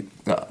basically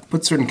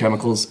put certain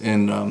chemicals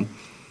in.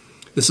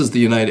 This is the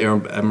United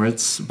Arab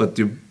Emirates, but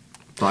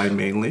Dubai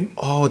mainly.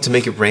 Oh, to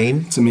make it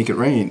rain? To make it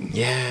rain.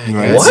 Yeah.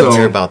 Right? What? I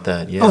hear about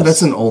that. Yes. Oh,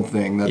 that's an old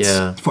thing.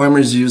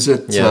 Farmers use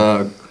it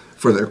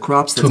for their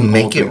crops. To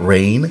make it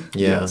rain?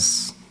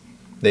 Yes.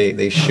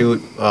 They shoot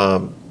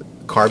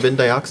carbon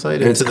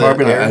dioxide into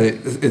the air.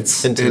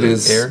 Into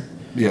the air.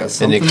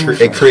 Yes, and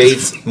it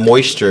creates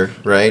moisture,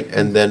 right?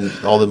 And then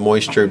all the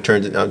moisture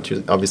turns it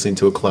obviously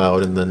into a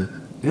cloud, and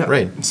then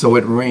rain. So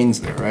it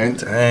rains there, right?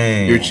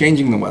 Dang. You're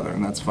changing the weather,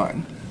 and that's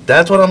fine.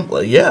 That's what I'm.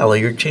 Yeah,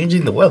 like you're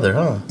changing the weather,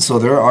 huh? So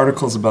there are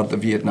articles about the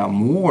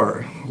Vietnam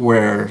War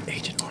where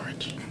Agent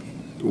Orange.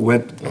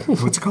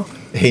 What's it called?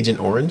 Agent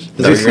Orange? Is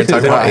that what you're going to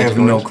talk about? I have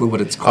no clue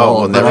what it's called.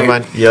 Oh, well, never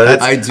mind.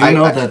 I do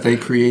know that they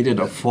created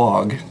a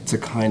fog to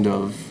kind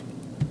of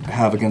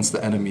have against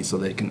the enemy so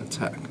they can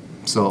attack.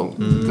 So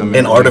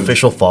an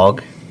artificial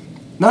fog?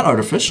 Not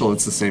artificial.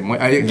 It's the same way.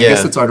 I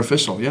guess it's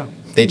artificial. Yeah.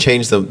 They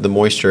changed the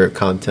moisture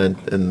content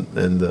in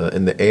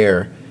the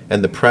air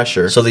and the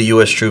pressure. So the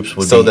U.S. troops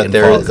would so that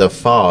there is a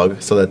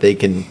fog, so that they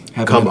can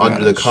come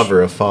under the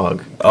cover of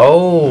fog.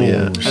 Oh,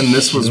 yeah. And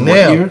this was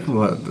what year?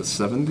 What, the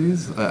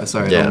 70s?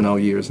 Sorry, I don't know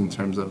years in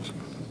terms of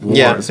wars.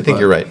 Yeah, I think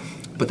you're right.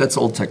 But that's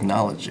old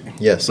technology.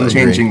 Yes, I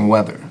changing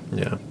weather.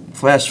 Yeah.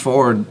 Flash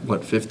forward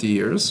 50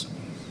 years?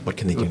 What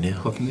can they do now?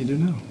 What can they do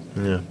now?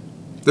 Yeah.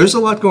 There's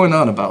a lot going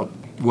on about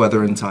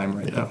weather and time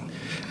right now.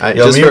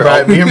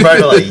 Me and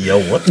Brian are like, yo,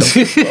 what the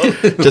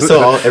fuck? Just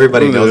so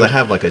everybody knows, I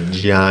have like a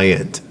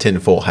giant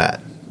tinfoil hat.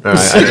 All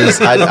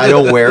right, I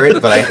don't wear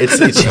it, but it's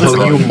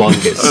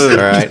humongous. All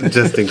right,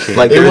 just in case.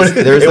 Like it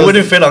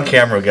wouldn't fit on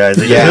camera, guys.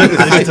 Yeah,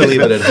 I had to leave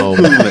it at home.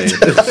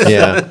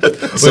 Yeah,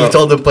 we've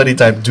told them plenty of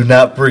times, do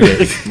not bring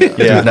it.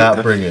 Do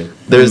not bring it.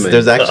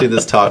 There's actually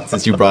this talk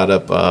since you brought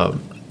up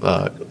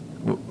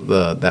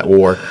that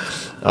war.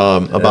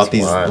 About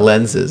these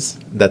lenses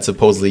that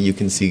supposedly you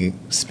can see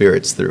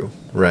spirits through,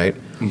 right?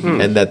 Mm-hmm.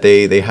 And that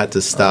they had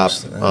to stop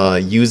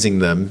using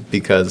them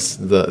because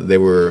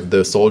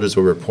the soldiers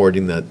were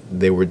reporting that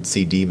they would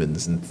see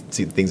demons and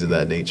see things of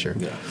that nature.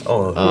 Yeah.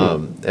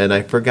 And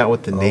I forgot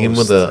what the name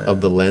of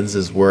the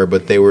lenses were,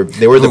 but they were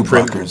the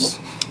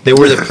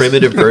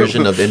primitive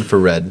version of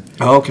infrared.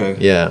 Oh, okay.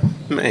 Yeah.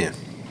 Man.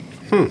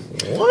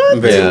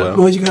 What?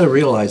 Well, you got to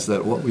realize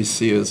that what we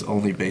see is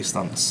only based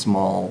on a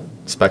small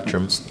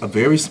spectrum, a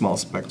very small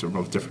spectrum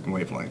of different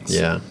wavelengths.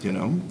 Yeah, you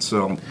know.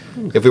 So,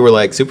 if we were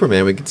like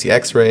Superman, we could see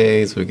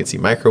X-rays, we could see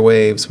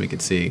microwaves, we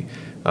could see.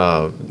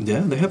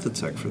 They have the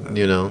tech for that.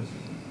 You know.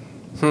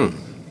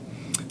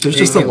 There's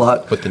just a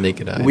lot with the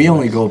naked eye. We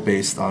only go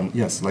based on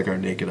like our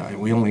naked eye.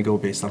 We only go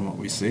based on what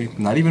we see,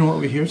 not even what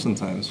we hear.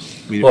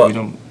 Sometimes we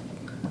don't.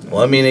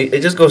 Well, I mean,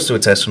 it just goes to a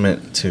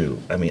testament to.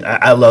 I mean,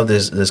 I love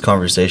this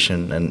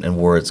conversation and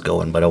where it's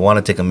going, but I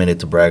want to take a minute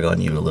to brag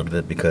on you a little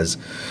bit because,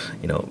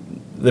 you know,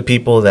 the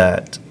people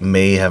that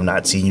may have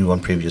not seen you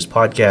on previous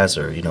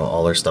podcasts or, you know,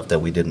 all our stuff that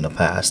we did in the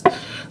past,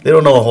 they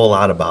don't know a whole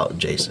lot about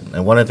Jason.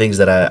 And one of the things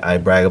that I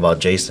brag about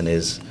Jason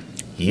is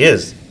he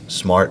is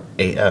smart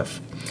AF.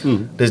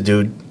 This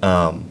dude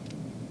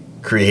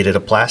created a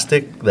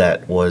plastic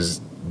that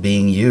was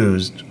being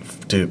used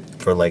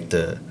for like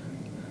a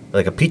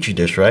petri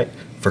dish, right?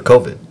 For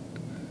COVID.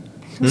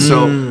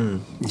 So,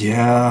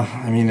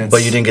 yeah, I mean,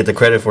 but you didn't get the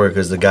credit for it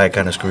because the guy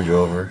kind of screwed you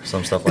over,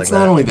 some stuff like that. It's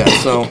not only that.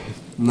 So,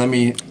 let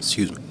me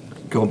excuse me.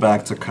 Go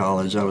back to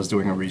college. I was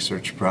doing a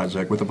research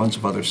project with a bunch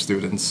of other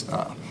students,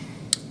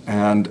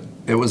 and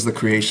it was the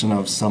creation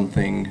of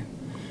something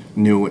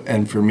new.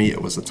 And for me,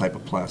 it was a type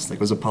of plastic. It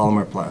was a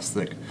polymer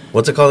plastic.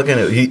 What's it called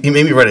again? He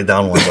made me write it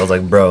down once. I was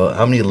like, bro,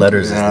 how many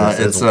letters is this?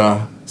 It's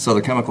so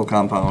the chemical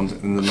compound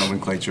in the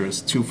nomenclature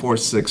is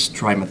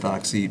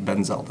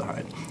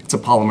 2,4,6-trimethoxybenzaldehyde. It's a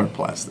polymer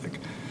plastic.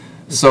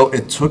 So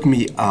it took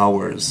me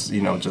hours,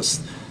 you know,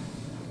 just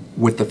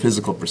with the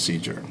physical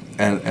procedure.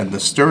 And the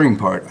stirring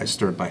part, I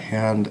stirred by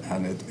hand,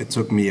 and it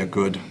took me a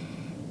good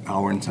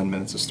hour and 10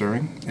 minutes of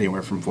stirring,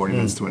 anywhere from 40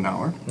 minutes to an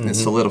hour, and it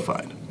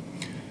solidified.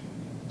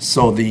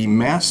 So the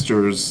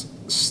master's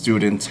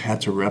student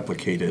had to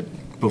replicate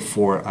it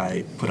before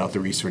I put out the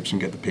research and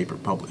get the paper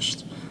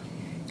published.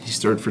 He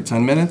stirred for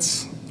 10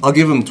 minutes. I'll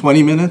give him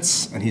 20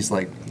 minutes, and he's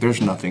like,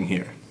 there's nothing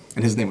here.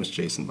 And his name was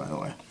Jason, by the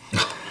way.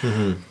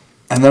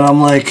 And then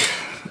I'm like,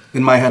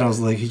 in my head, I was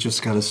like, he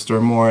just got to stir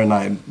more, and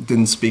I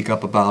didn't speak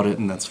up about it,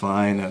 and that's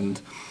fine.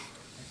 And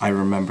I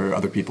remember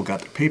other people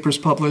got their papers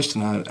published,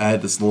 and I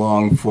had this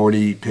long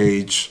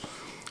 40-page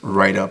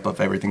write-up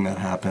of everything that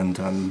happened.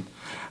 And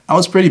I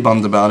was pretty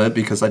bummed about it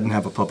because I didn't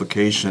have a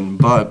publication.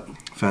 But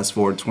fast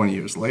forward 20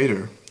 years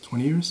later,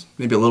 20 years?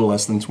 Maybe a little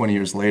less than 20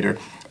 years later,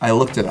 I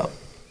looked it up.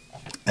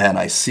 And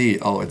I see,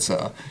 it's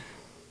a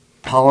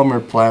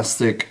polymer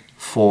plastic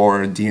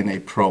for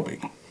DNA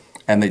probing.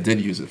 And they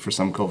did use it for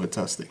some COVID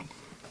testing.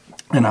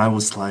 And I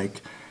was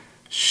like,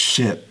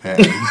 shit, man.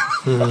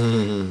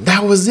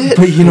 That was it.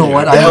 But you know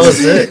what? That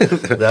was it.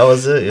 That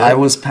was it, yeah. I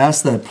was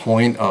past that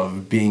point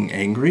of being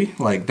angry.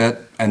 Like,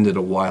 that ended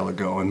a while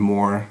ago. And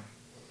more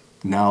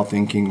now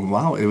thinking,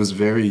 wow, it was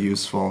very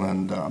useful.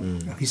 And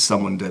at least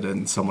someone did it.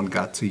 And someone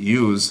got to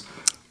use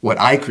what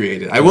I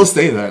created. I will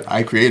say that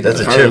I created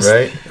That's it a first.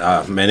 chip,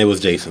 right? Man, it was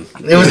Jason.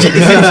 It was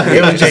Jason.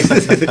 It was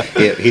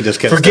Jason. He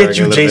just kept Forget stirring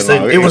you, a little bit Jason.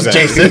 longer. It was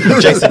Exactly.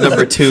 Jason. Jason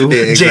number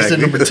 2.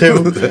 Jason number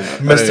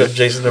 2. Messed up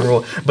Jason number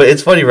 1. But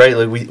it's funny, right?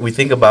 Like we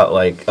think about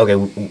like, okay,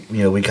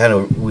 we kind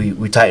of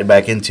we tie it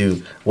back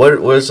into what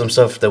are some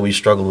stuff that we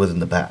struggled with in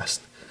the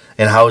past,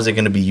 and how is it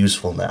going to be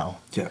useful now?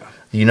 Yeah.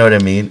 You know what I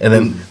mean? And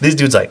then this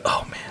dude's like,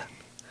 oh man,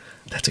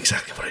 that's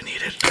exactly what I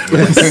needed.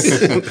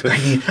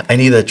 I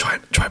need a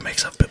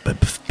Trimex up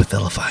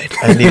pethilified.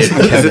 I needed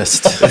a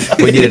chemist.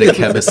 We needed a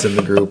chemist in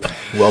the group.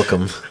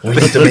 Welcome. We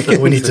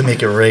need to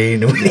make it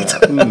rain. We need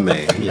to,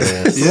 Man.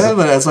 Yes. Yeah,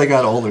 but as I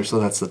got older, so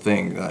that's the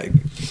thing. Like,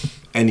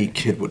 any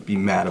kid would be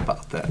mad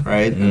about that,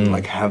 right? And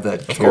like have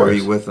that carry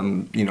course. with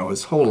him,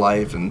 his whole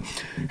life, and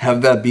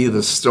have that be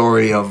the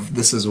story of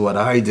this is what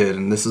I did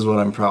and this is what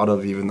I'm proud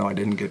of, even though I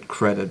didn't get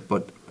credit.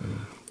 But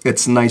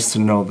it's nice to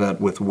know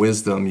that with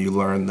wisdom, you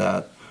learn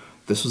that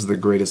this was the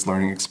greatest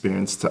learning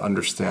experience to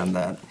understand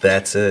that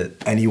that's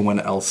it. anyone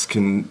else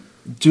can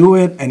do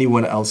it,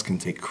 anyone else can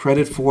take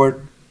credit for it,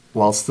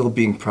 while still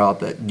being proud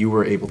that you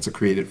were able to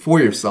create it for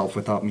yourself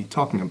without me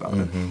talking about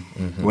it.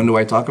 When do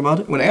I talk about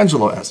it? When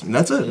Angelo asked me.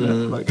 That's it.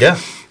 Like, Yeah.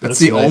 That's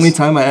the nice. only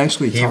time I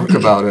actually talk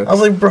about it. I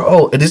was like,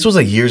 bro, and this was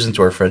like years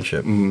into our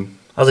friendship.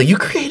 I was like, you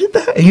created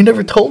that and you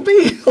never told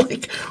me?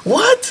 Like,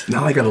 what?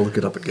 Now I got to look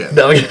it up again.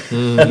 No,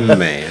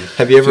 Man.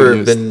 Have you ever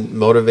Confused. been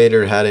motivated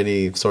or had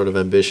any sort of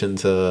ambition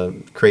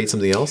to create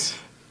something else?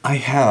 I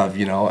have,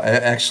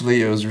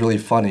 actually, it was really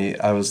funny.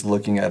 I was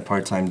looking at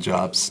part-time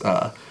jobs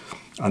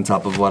on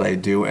top of what I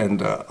do,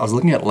 and I was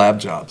looking at lab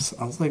jobs.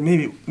 I was like,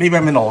 maybe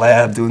I'm in a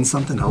lab doing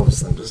something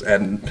else. I'm just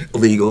adding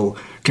illegal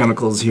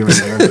chemicals here and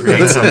there and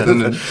create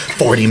something. And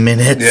 40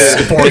 minutes.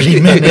 Yeah. 40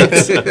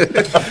 minutes.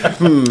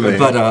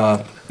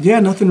 But yeah,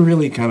 nothing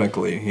really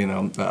chemically.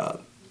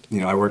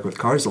 I work with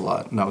cars a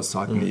lot, and I was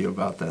talking to you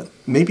about that.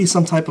 Maybe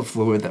some type of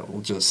fluid that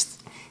will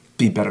just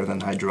be better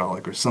than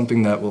hydraulic, or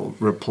something that will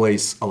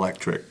replace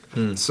electric.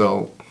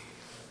 So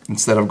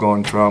instead of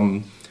going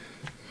from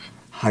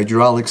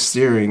hydraulic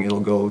steering, it'll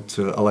go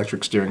to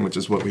electric steering, which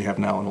is what we have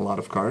now in a lot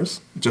of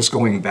cars. Just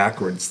going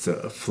backwards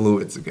to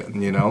fluids again,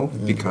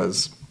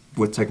 because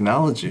with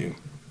technology,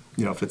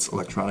 if it's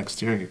electronic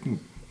steering,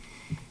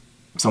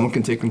 someone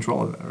can take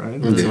control of that, right?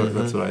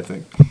 That's what I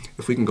think.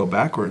 If we can go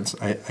backwards,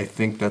 I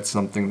think that's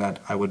something that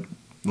I would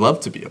love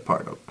to be a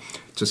part of.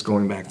 Just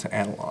going back to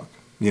analog,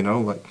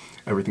 like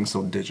everything's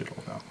so digital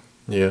now.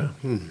 Yeah.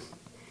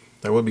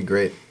 That would be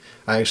great.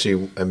 I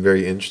actually am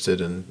very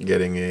interested in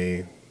getting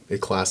a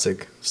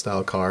classic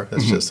style car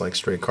that's just like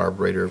straight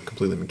carburetor,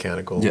 completely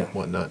mechanical,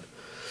 whatnot.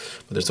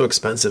 But they're so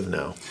expensive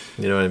now.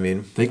 You know what I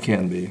mean? They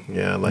can be.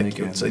 Yeah, They like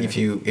can so be. if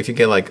you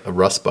get like a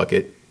rust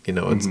bucket,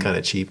 it's kind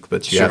of cheap,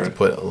 but you have to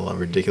put a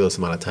ridiculous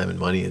amount of time and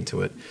money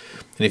into it.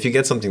 And if you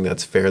get something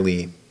that's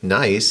fairly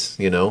nice,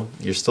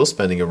 you're still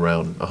spending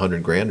around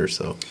 $100,000 or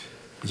so.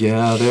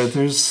 Yeah,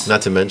 there's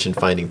Not to mention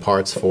finding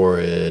parts for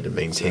it and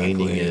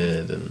maintaining Exactly.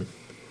 it,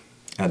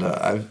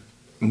 and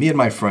me and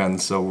my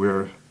friends, so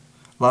a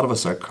lot of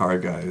us are car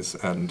guys,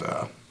 and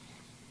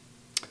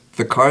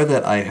the car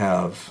that I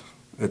have,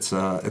 it's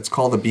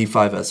called the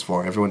B5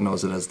 S4. Everyone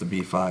knows it as the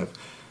B5,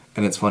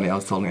 and it's funny. I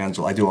was telling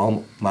Angela, I do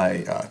all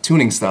my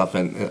tuning stuff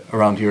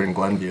around here in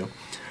Glenview,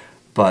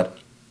 but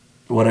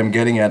what I'm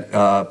getting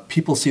at,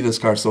 people see this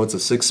car, so it's a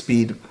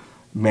 6-speed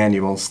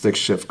manual stick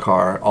shift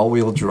car,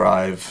 all-wheel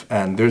drive,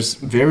 and there's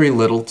very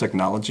little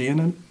technology in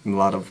it, and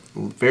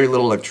very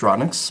little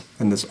electronics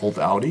in this old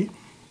Audi.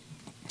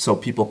 So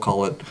people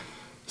call it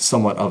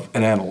somewhat of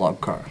an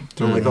analog car.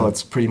 They're like, oh,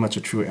 it's pretty much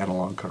a true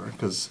analog car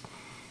because,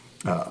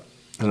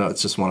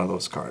 it's just one of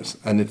those cars.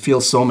 And it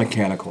feels so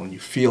mechanical, and you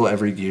feel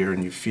every gear,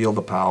 and you feel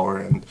the power.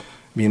 And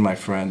me and my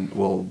friend,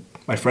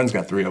 my friend's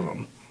got 3 of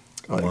them.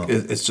 Like, Wow.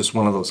 it's just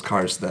one of those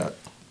cars that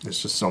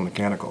it's just so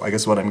mechanical. I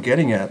guess what I'm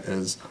getting at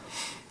is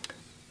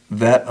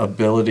that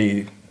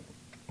ability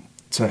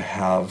to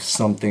have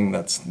something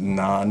that's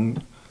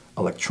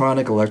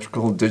non-electronic,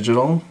 electrical,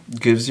 digital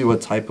gives you a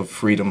type of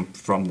freedom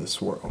from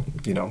this world,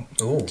 you know?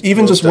 Ooh,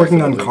 even just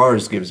working on definitely.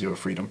 cars gives you a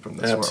freedom from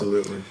this world.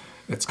 Absolutely.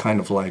 It's kind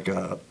of like,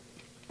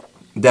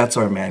 that's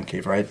our man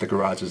cave, right? The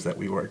garages that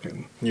we work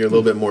in. You're a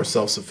little bit more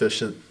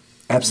self-sufficient.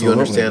 Absolutely.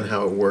 You understand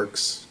how it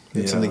works.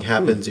 If Yeah. something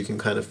happens, you can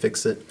kind of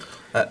fix it.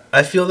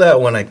 I feel that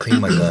when I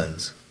clean my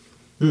guns.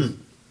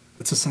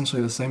 It's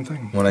essentially the same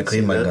thing. When I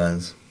clean see my that.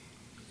 guns.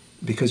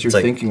 Because you're It's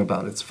like- thinking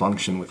about its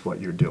function with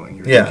what you're doing.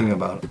 You're Yeah. thinking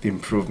about the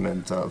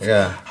improvement of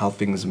Yeah. how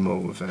things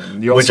move.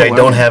 And you're Which also I don't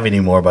learning. have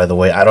anymore, by the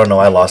way. I don't know.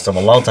 I lost them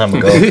a long time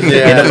ago in a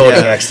Yeah,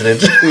 boating yeah. accident.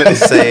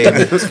 Same.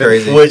 It's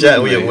crazy. Which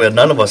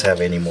none of us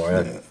have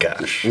anymore.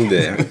 Gosh.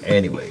 Yeah.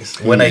 Anyways,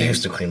 when I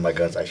used to clean my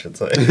guns, I should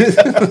say.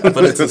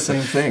 But it's the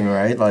same thing,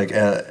 right? Like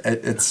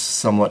it's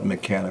somewhat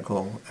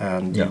mechanical,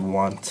 and Yeah. you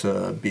want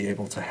to be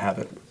able to have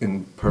it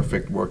in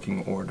perfect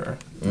working order.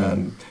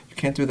 And you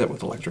can't do that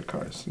with electric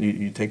cars.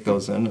 You take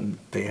those in, and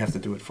they have to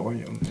do it for you.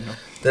 You know,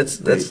 That's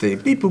they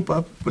beep boop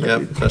up. Yeah,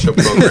 whatever. special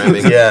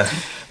programming. yeah,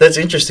 that's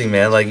interesting,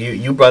 man. Like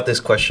you brought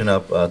this question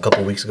up a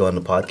couple weeks ago on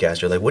the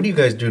podcast. You're like, what do you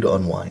guys do to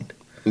unwind?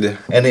 Yeah.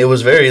 And it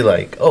was very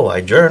like, oh,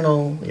 I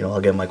journal. You know,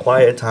 I'll get my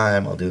quiet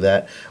time. I'll do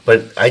that.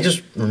 But I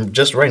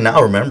just right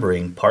now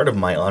remembering part of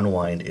my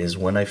unwind is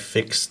when I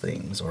fix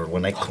things or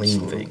when I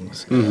clean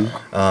things.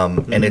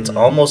 And it's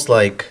almost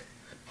like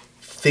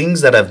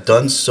things that I've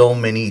done so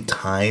many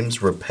times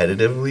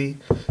repetitively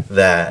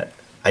that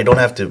I don't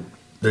have to.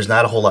 There's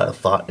not a whole lot of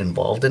thought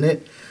involved in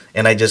it,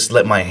 and I just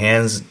let my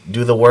hands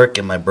do the work,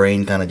 and my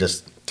brain kind of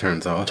just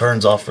Turns off.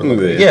 turns off for a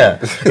little bit. Yeah.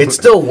 Yeah, it's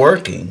still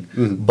working,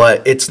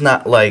 but it's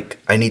not like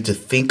I need to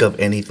think of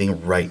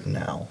anything right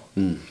now.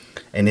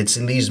 And it's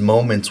in these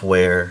moments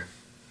where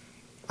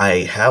I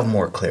have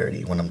more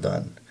clarity when I'm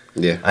done.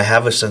 Yeah. I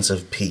have a sense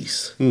of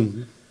peace.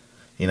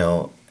 You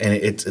know, and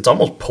it's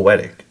almost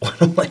poetic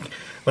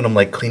when I'm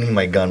like cleaning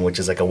my gun, which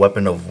is like a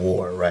weapon of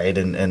war, right?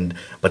 And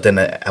but then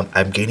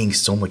I'm gaining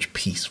so much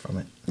peace from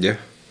it. Yeah.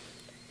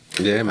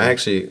 Yeah, man. I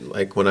actually,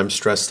 like, when I'm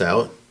stressed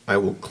out, I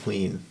will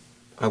clean.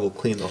 I will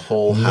clean the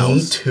whole Me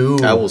house. too.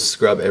 I will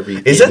scrub every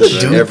Is that a inch,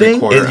 dude every thing?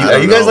 corner. Are I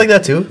don't you guys know. like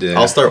that too? Yeah.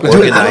 I'll start Dude,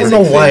 organizing I don't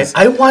know why.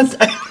 things.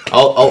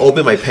 I'll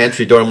open my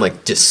pantry door. I'm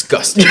like,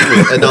 disgusting,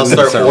 and I'll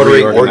start Start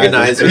ordering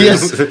reorganizing. organizers.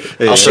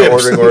 Yes. I'll start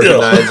Chips. ordering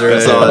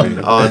organizers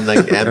Yeah. on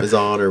like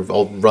Amazon, or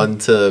I'll run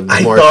to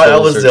I Marshalls thought I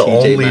was or the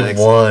TJ only Maxx.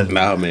 one.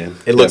 Nah, man.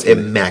 It looks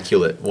Definitely.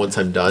 immaculate once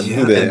I'm done, Yeah.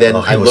 and then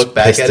Oh, he I was look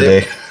back pissed at today.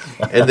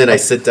 it, and then I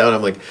sit down.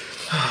 I'm like,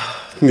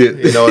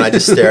 you know, and I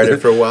just stare at it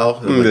for a while.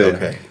 And I'm like, Yeah.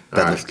 okay,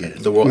 That all looks right,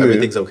 good. the world, Yeah.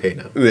 everything's okay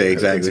now. Yeah,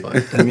 Everything's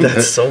exactly. fine.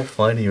 That's so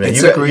funny, man.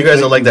 It's You a great guys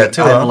are thing like that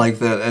too, I'm huh? like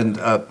that, and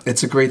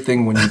it's a great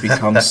thing when you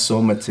become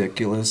so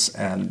meticulous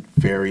and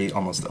very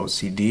almost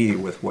OCD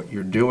with what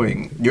you're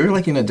doing. You're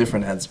like in a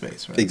different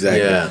headspace, right?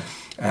 Exactly. Yeah.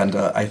 And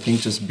I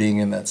think just being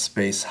in that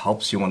space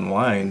helps you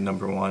unwind,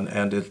 number one,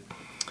 and it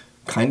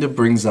kind of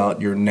brings out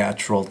your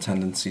natural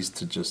tendencies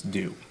to just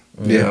do.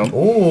 You Yeah. know?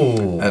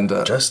 Ooh, And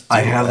just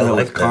I do. have that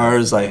like with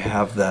cars. I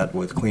have that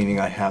with cleaning.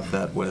 I have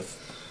that with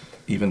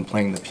even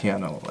playing the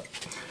piano, like,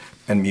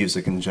 and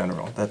music in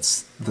general.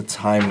 That's the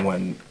time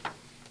when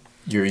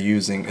you're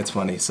using. It's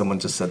funny. Someone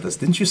just said this.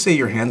 Didn't you say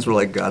your hands were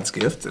like God's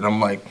gift? And I'm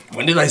like,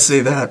 when did I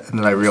say that? And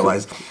then I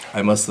realized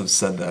I must have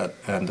said that,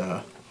 and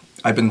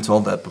I've been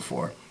told that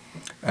before.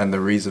 And the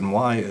reason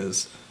why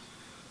is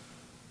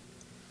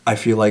I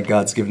feel like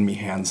God's given me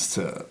hands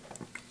to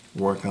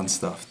work on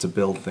stuff, to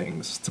build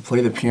things, to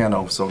play the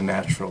piano so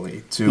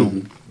naturally,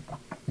 to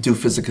do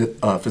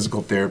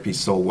physical therapy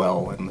so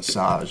well, and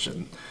massage,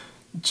 and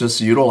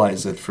just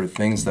utilize it for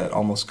things that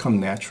almost come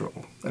natural.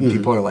 And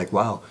people are like,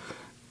 wow.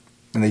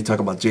 And they talk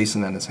about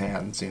Jason and his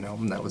hands, you know,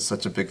 and that was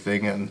such a big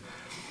thing. And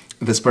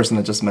this person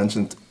had just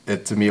mentioned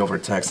it to me over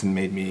text and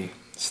made me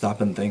stop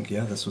and think,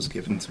 yeah, this was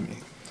given to me,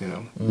 you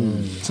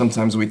know.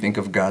 Sometimes we think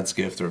of God's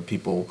gift, or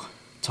people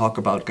talk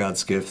about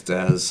God's gift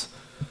as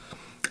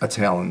a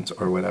talent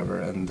or whatever,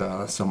 and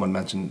someone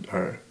mentioned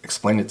or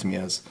explained it to me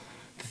as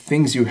the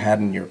things you had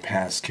in your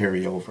past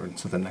carry over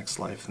into the next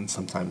life, and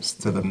sometimes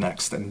to the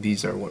next, and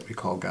these are what we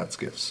call God's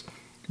gifts.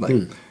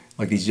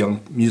 Like these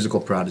young musical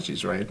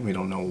prodigies, right? We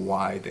don't know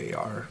why they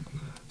are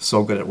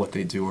so good at what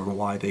they do or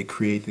why they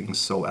create things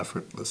so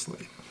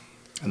effortlessly.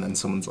 And then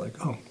someone's like,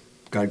 oh,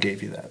 God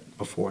gave you that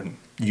before, and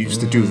you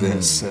used to do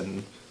this,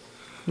 and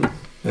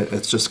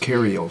it's just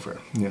carryover,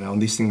 you know,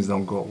 and these things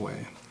don't go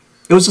away.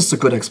 It was just a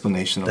good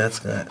explanation of That's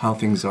good. how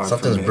things are.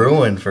 Something's for me.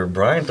 brewing for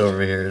Bryant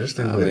over here. This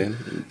dude man.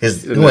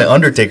 he went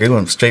Undertaker. He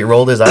went straight,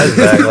 rolled his eyes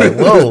back. Like,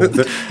 whoa,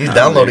 he's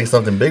downloading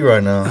something big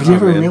right now. Have you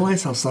ever man.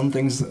 realized how some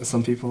things,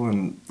 some people,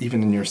 and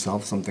even in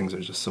yourself, some things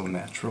are just so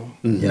natural?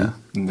 Yeah,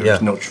 And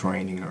there's yeah. no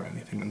training or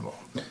anything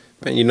involved.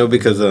 Man, you know,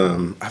 because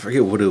I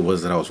forget what it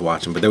was that I was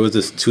watching, but there was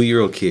this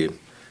 2-year-old kid,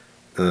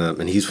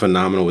 and he's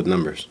phenomenal with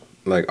numbers.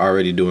 Like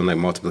already doing like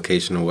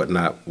multiplication and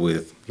whatnot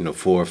with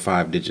 4 or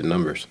 5 digit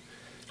numbers.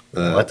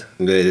 What?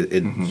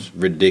 It's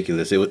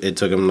ridiculous. It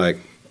took him like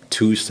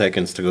 2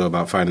 seconds to go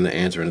about finding the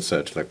answer and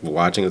such. Like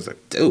watching, it's like,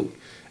 dude.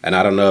 And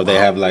I don't know if they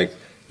have like,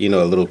 you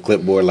know, a little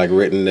clipboard like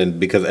written, and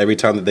because every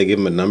time that they give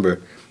him a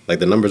number, like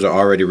the numbers are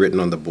already written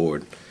on the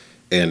board,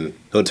 and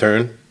he'll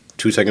turn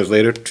 2 seconds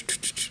later,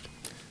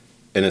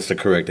 and it's the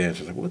correct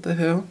answer. It's like, what the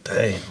hell?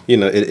 Dang. You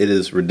know, it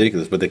is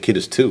ridiculous. But the kid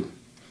is 2.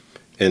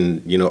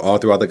 And, you know, all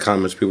throughout the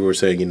comments, people were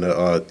saying, you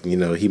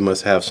know, he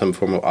must have some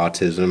form of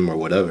autism or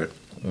whatever,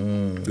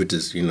 which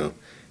is, you know,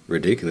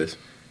 ridiculous.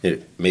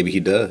 Maybe he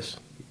does,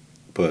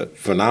 but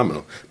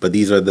phenomenal. But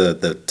these are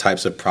the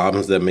types of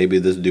problems that maybe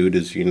this dude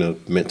is, you know,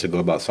 meant to go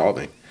about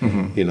solving.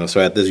 You know,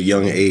 so at this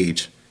young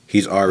age,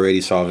 he's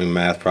already solving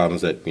math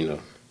problems that, you know,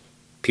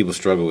 people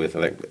struggle with.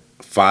 Like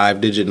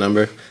 5-digit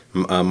number,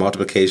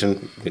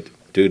 multiplication.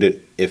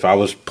 Dude, if I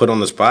was put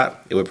on the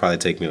spot, it would probably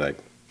take me like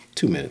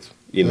 2 minutes.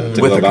 You know,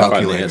 to with go a about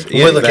finding the calculator. answer.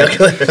 Yeah, With a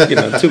calculator. You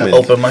know, 2 minutes.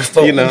 Open my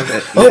phone. You know,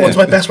 what's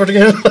my password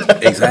again?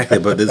 Exactly,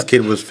 but this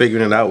kid was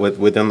figuring it out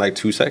within like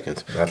 2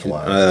 seconds. That's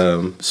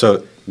wild.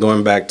 So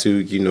going back to,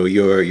 you know,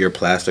 your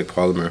plastic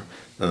polymer,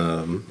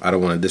 I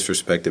don't want to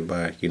disrespect it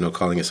by, you know,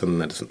 calling it something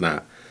that it's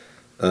not.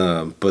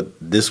 But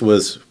this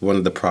was one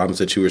of the problems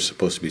that you were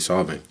supposed to be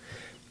solving,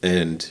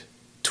 and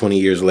 20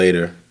 years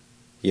later,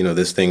 you know,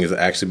 this thing is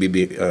actually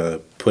being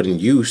put in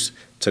use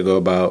to go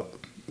about,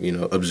 you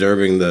know,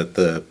 observing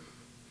the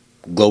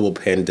global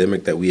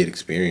pandemic that we had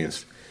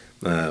experienced.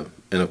 And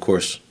of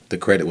course, the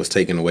credit was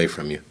taken away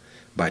from you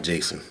by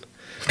Jason.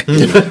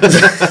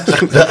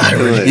 The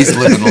irony. He's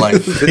living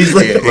life. He's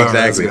like,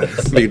 Yeah, exactly.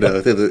 You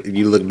know,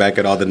 you look back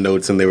at all the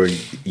notes and they were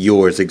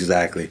yours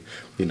exactly.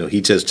 You know,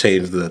 he just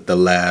changed the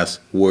last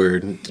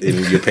word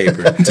in your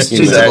paper. Just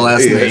changed the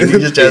last name.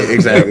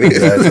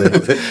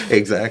 Exactly.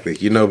 Exactly.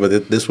 You know,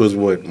 but this was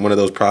one of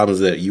those problems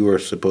that you were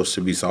supposed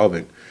to be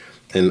solving.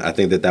 And I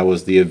think that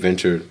was the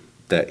adventure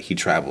that he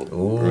traveled,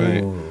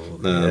 right?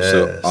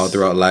 So all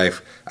throughout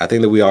life, I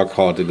think that we are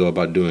called to go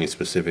about doing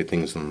specific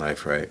things in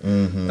life, right?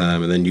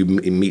 And then you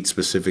meet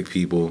specific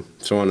people,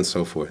 so on and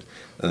so forth.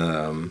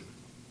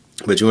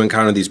 But you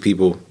encounter these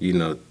people, you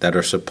know, that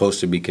are supposed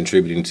to be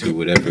contributing to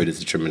whatever it is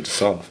that you're meant to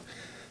solve,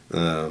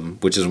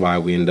 which is why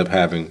we end up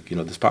having, you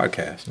know, this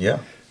podcast. Yeah.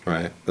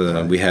 Right.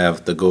 We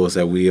have the goals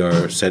that we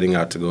are setting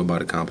out to go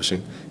about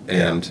accomplishing,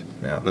 and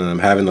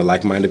having the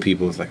like-minded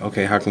people. It's like,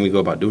 okay, how can we go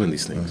about doing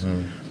these things?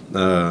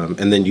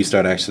 And then you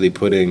start actually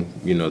putting,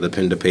 you know, the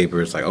pen to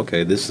paper. It's like,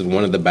 okay, this is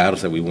one of the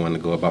battles that we want to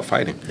go about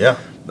fighting. Yeah.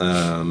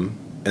 And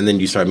then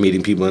you start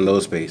meeting people in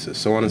those spaces,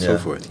 so on and so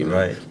forth. You know,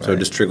 Right. So it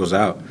just trickles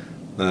out.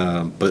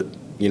 But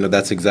you know,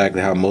 that's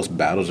exactly how most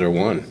battles are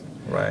won.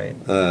 Right.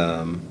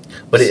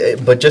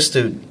 But just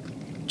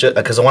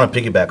because I want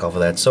to piggyback off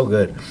of that, it's so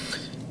good.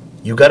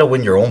 You got to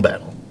win your own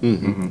battle.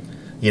 You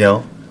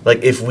know,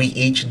 like if we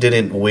each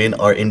didn't win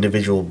our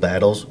individual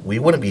battles, we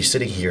wouldn't be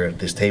sitting here at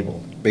this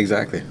table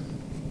Exactly.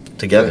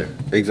 together.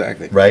 Yeah,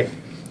 exactly. Right?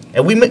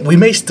 And we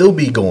may still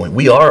be going.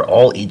 We are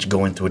all each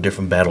going through a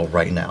different battle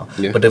right now.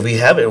 Yeah. But if we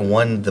haven't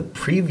won the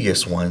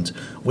previous ones,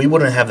 we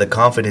wouldn't have the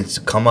confidence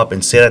to come up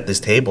and sit at this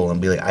table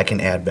and be like, I can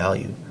add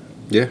value.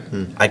 Yeah.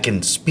 I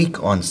can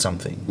speak on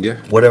something. Yeah.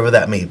 Whatever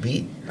that may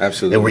be.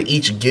 Absolutely. And we're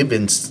each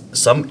given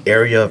some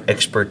area of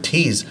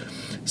expertise,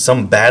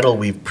 some battle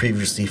we've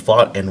previously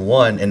fought and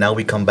won, and now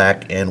we come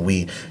back and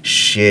we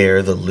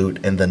share the loot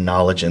and the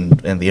knowledge and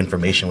the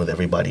information with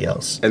everybody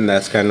else. And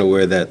that's kind of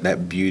where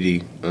that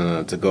beauty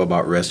to go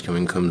about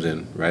rescuing comes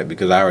in, right?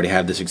 Because I already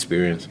have this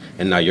experience,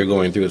 and now you're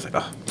going through. It's like,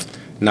 oh,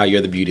 now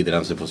you're the beauty that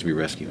I'm supposed to be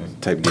rescuing,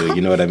 type deal.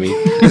 You know what I mean?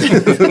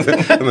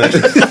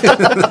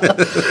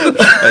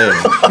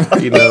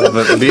 You know,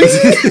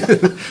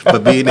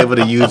 but being able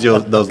to use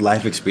those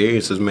life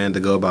experiences, man, to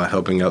go about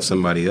helping out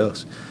somebody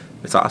else,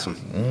 it's awesome.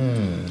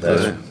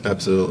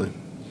 Absolutely.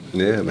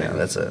 Yeah, man. Yeah,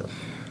 that's a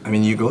I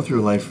mean, you go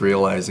through life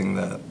realizing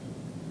that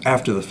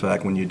after the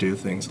fact, when you do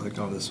things like,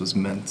 oh, this was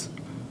meant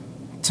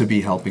to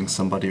be helping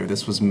somebody, or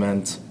this was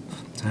meant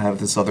to have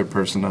this other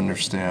person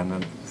understand,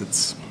 and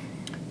it's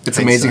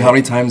amazing how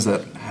many times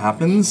that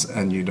happens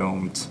and you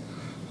don't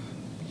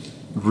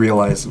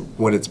realize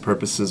what its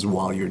purpose is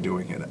while you're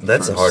doing it.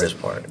 That's the first.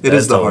 hardest part. It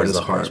is That's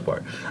the hardest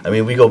part. I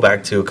mean, we go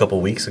back to a couple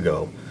weeks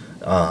ago,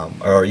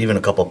 or even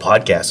a couple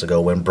podcasts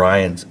ago, when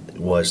Brian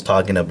was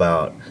talking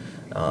about,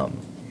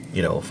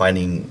 you know,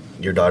 finding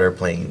your daughter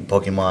playing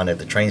Pokemon at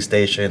the train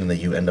station, and then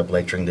you end up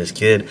lecturing this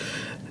kid.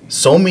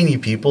 So many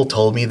people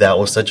told me that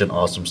was such an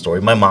awesome story.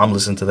 My mom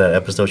listened to that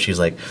episode. She's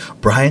like,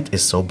 "Bryant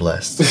is so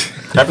blessed."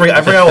 I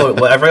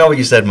forgot what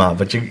you said, Mom.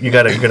 But you're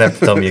gonna have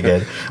to tell me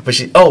again. But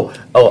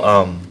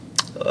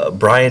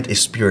Bryant is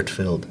spirit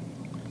filled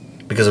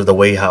because of the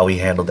way how he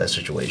handled that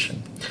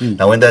situation.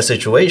 Now, in that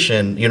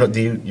situation, you know,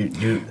 do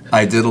you?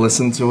 I did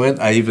listen to it.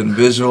 I even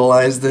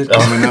visualized it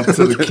coming up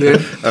to the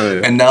kid.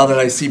 And now that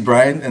I see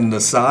Brian and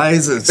the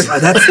size,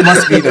 that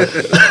must be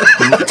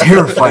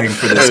terrifying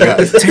for this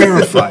guy.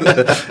 Terrifying.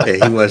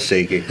 Yeah, he was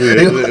shaking.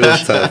 It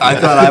was tough. I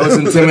thought I was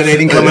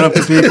intimidating coming up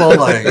to people.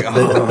 Like,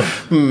 oh.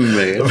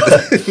 Man.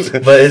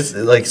 But it's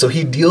like, so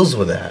he deals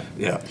with that.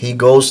 Yeah. He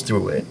goes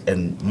through it,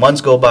 and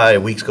months go by,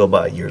 weeks go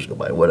by, years go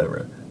by,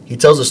 whatever. He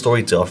tells a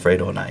story to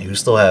Alfredo and I, who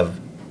still have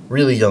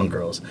really young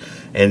girls,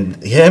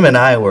 and him and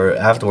I were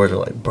afterwards. We're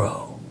like,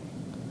 bro.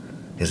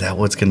 Is that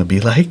what's gonna be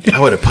like? I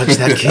would have punched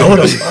that kid. I would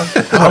have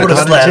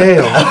slashed.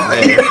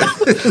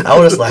 I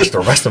would have slashed the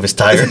rest of his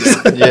tires.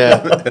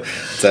 Yeah.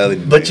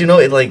 But you know,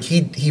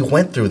 he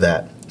went through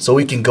that, so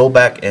we can go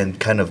back and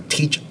kind of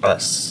teach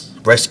us,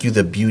 rescue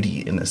the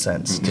beauty in a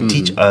sense, to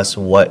teach us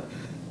what.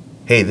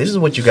 Hey, this is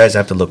what you guys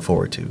have to look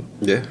forward to.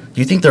 Yeah. Do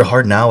you think they're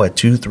hard now at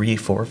 2, 3,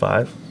 4,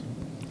 5?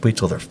 Wait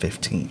till they're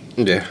 15.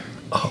 Yeah.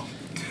 Oh.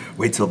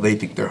 Wait till they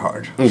think they're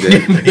hard.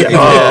 Yeah.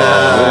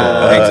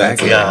 Oh,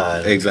 exactly.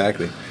 God.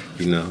 Exactly.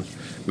 You know,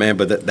 man,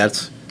 but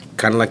that's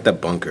kind of like that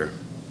bunker,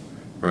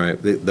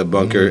 right? The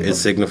bunker, it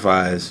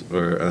signifies,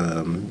 or,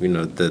 you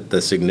know,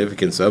 the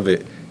significance of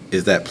it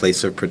is that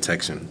place of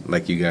protection,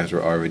 like you guys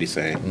were already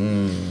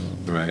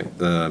saying, right?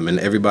 And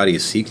everybody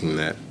is seeking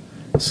that.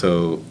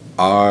 So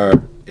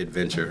our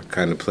adventure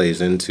kind of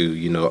plays into,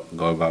 you know,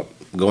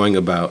 going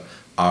about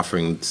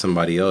offering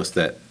somebody else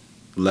that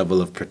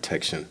level of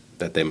protection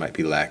that they might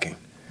be lacking.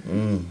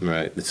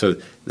 Right. So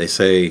they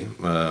say,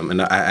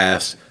 and I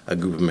asked a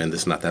group of men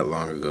this not that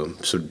long ago.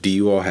 So do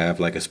you all have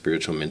like a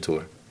spiritual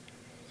mentor?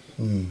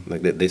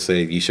 Like they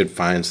say you should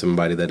find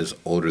somebody that is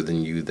older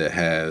than you, that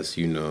has,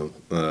 you know,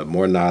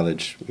 more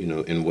knowledge, you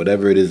know, in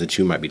whatever it is that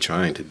you might be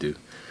trying to do,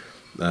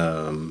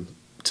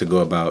 to go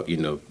about, you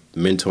know,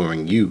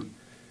 mentoring you.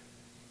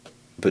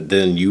 But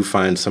then you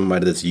find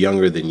somebody that's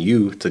younger than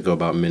you to go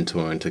about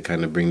mentoring, to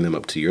kind of bring them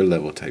up to your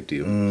level type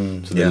deal.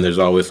 So then there's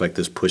always like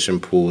this push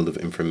and pull of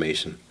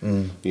information,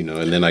 you know,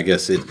 and then I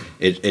guess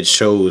it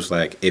shows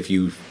like if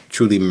you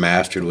truly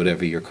mastered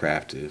whatever your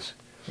craft is,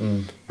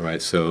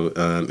 right? So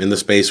in the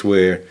space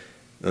where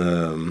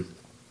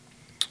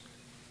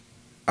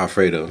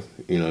Alfredo,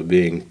 you know,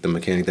 being the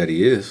mechanic that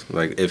he is,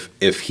 like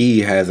if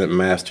he hasn't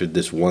mastered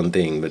this one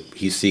thing, but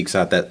he seeks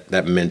out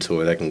that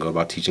mentor that can go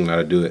about teaching him how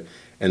to do it,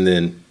 and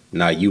then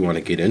now you want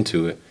to get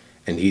into it,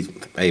 and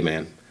hey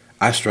man,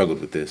 I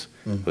struggled with this,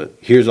 but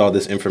here's all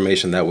this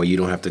information. That way you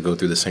don't have to go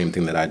through the same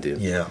thing that I did.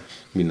 Yeah.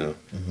 You know,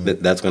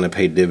 that's going to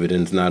pay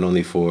dividends not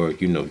only for,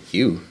 you know,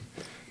 you,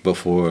 but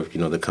for,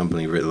 you know, the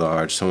company writ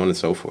large, so on and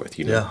so forth.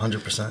 You know? Yeah,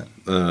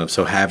 100%.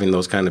 So having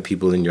those kind of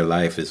people in your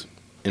life is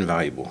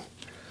invaluable.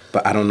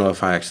 But I don't know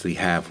if I actually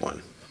have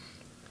one.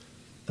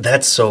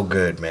 That's so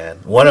good, man.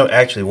 One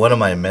of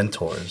my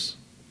mentors,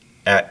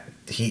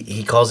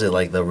 he calls it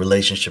like the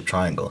relationship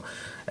triangle.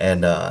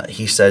 And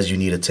he says you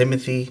need a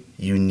Timothy,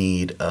 you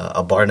need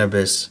a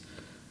Barnabas,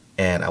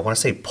 and I want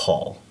to say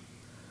Paul.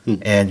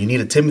 And you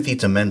need a Timothy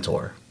to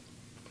mentor.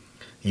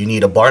 You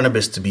need a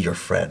Barnabas to be your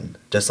friend,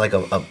 just like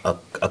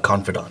a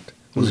confidant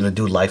who's going to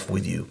do life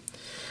with you.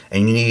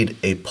 And you need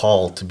a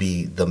Paul to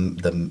be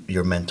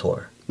your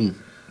mentor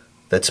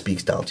that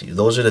speaks down to you.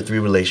 Those are the 3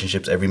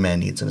 relationships every man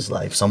needs in his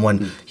life.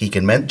 Someone he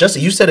can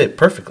you said it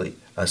perfectly.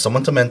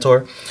 Someone to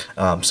mentor,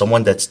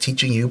 someone that's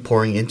teaching you,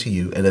 pouring into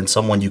you, and then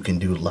someone you can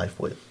do life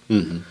with.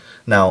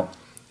 Now,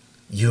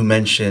 you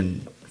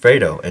mentioned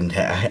Fredo, and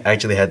I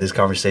actually had this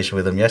conversation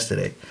with him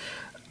yesterday.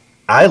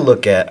 I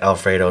look at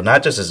Alfredo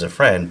not just as a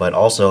friend, but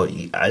also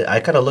I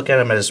kind of look at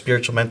him as a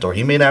spiritual mentor.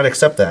 He may not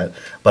accept that,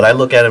 but I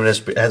look at him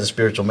as a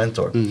spiritual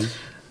mentor.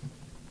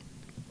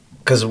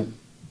 Because,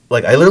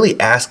 like, I literally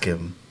ask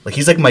him, like,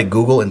 he's like my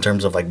Google in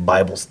terms of like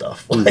Bible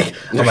stuff. Like,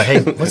 I'm like,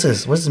 hey, what's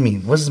this? What does it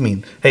mean? What does this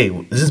mean? Hey,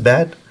 is this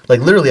bad? Like,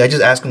 literally, I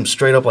just ask him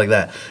straight up like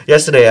that.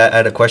 Yesterday, I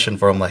had a question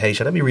for him, like, hey,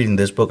 should I be reading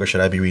this book or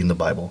should I be reading the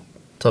Bible?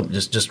 Tell me,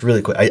 just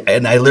really quick.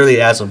 I literally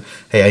asked him,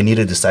 hey, I need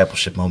a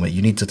discipleship moment.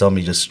 You need to tell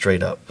me just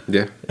straight up.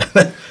 Yeah.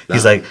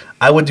 He's like,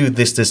 I would do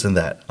this, and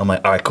that. I'm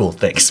like, all right, cool,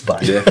 thanks,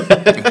 bye. Yeah.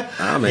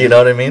 Man. You know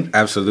what I mean?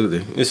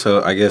 Absolutely.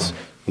 So I guess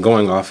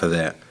going off of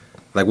that,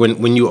 like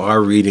when you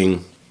are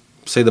reading,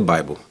 say, the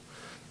Bible,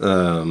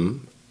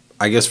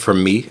 I guess for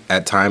me,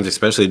 at times,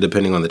 especially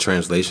depending on the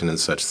translation and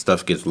such,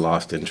 stuff gets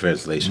lost in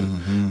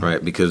translation,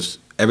 right? Because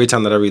every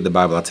time that I read the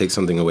Bible, I take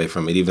something away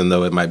from it, even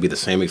though it might be the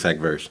same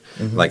exact verse.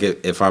 Like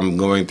if I'm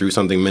going through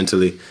something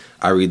mentally,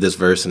 I read this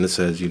verse and it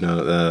says,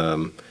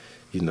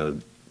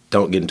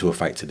 don't get into a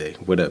fight today,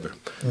 whatever.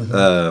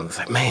 It's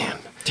like, man,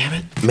 damn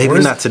it. Maybe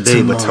not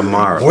today, but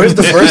tomorrow. Where's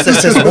the verse that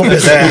says whoop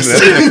his ass?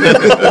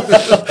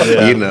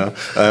 You know,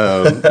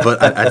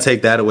 but I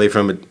take that away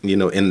from it, you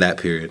know, in that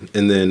period.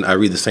 And then I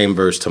read the same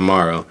verse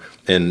tomorrow,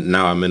 and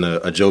now I'm in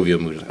a jovial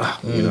mood.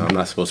 You know, I'm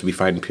not supposed to be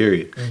fighting,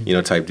 period, you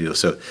know, type deal.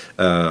 So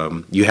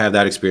you have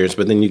that experience,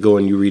 but then you go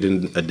and you read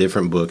in a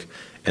different book,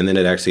 and then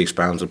it actually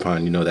expounds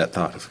upon, you know, that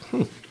thought.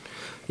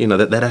 You know,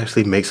 that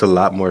actually makes a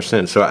lot more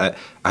sense. So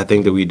I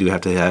think that we do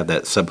have to have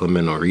that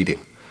supplemental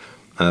reading.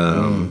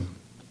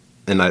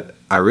 And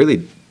I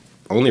really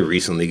only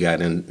recently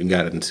got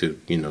into,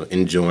 you know,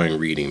 enjoying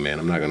reading, man.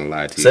 I'm not going to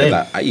lie to you.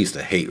 Same. I used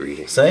to hate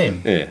reading.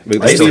 Same. Yeah.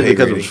 I used to hate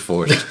because reading. it was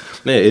forced.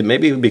 Yeah,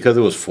 maybe because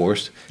it was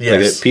forced.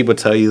 Yes. Like, people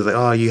tell you, like,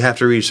 oh, you have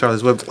to read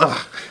Charlotte's Web.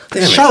 Oh,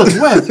 damn it. Charlotte's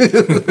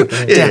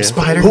Web. Damn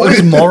spider. Who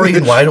is Maury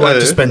and why do I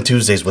have to spend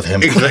Tuesdays with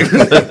him?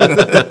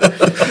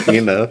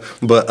 You know,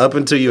 but up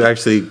until you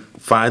actually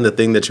find the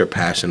thing that you're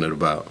passionate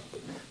about,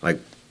 like,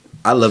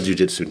 I love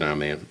jujitsu now,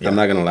 man. Yeah. I'm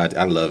not gonna lie,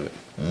 I love it.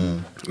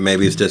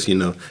 Maybe it's just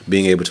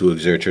being able to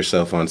exert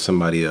yourself on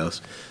somebody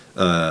else,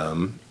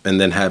 and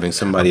then having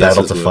somebody A battle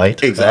else's to will.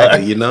 fight.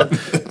 Exactly,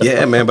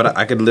 yeah, man. But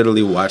I could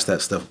literally watch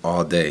that stuff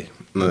all day.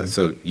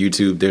 So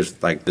YouTube,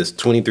 there's like this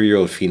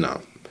 23-year-old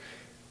phenom,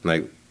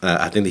 like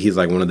I think that he's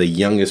like one of the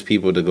youngest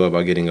people to go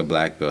about getting a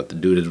black belt. The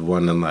dude has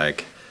won in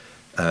like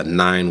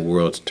 9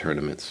 world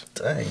tournaments.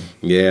 Dang.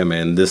 Yeah,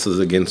 man. This is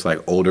against like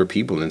older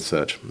people and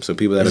such. So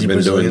people that Is have he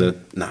been doing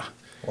Brazilian? nah.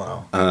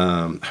 Wow.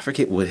 I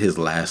forget what his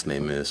last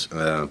name is,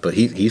 but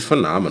he's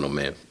phenomenal,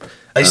 man.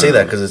 I say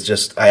that because it's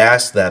just, I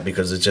asked that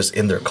because it's just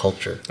in their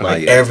culture.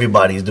 Like, yeah.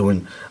 everybody's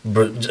doing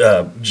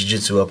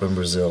jiu-jitsu up in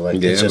Brazil. Like,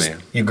 Yeah, it's just, man.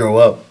 you grow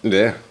up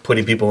Yeah.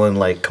 putting people in,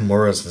 like,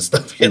 kimuras and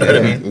stuff. You know what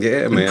I mean?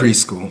 Yeah, In man.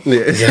 preschool.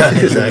 Yeah,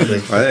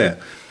 exactly. Oh, yeah.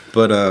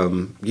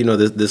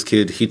 But this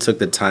kid, he took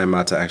the time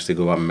out to actually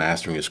go out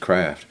mastering his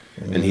craft,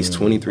 and he's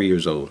 23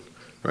 years old,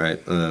 right?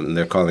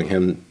 They're calling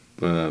him,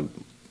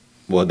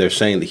 well, they're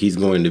saying that he's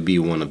going to be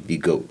one of the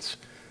GOATs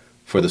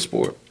for the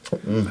sport.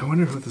 I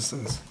wonder who this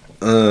is.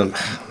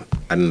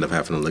 I ended up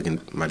having to look in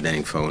my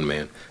dang phone,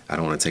 man. I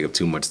don't want to take up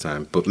too much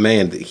time, but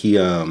man, he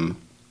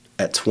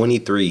at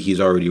 23, he's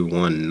already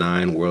won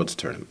 9 worlds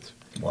tournaments.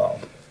 Wow.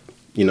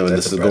 And That's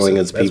this is impressive. going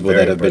against That's people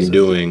very that have been impressive.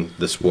 doing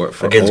the sport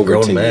for Against over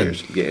grown 10 men.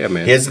 years. Yeah,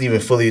 man. He hasn't even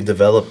fully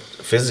developed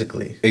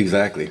physically.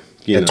 Exactly.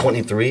 At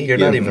 23, you're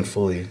not Yeah. even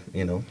fully,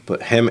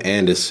 But him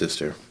and his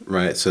sister,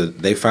 right? So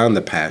they found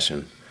the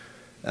passion,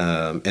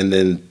 and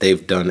then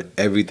they've done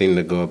everything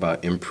to go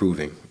about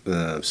improving.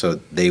 So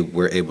they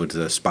were able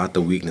to spot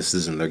the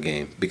weaknesses in their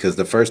game, because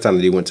the first time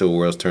that he went to a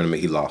Worlds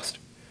tournament, he lost,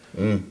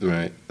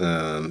 right?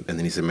 And then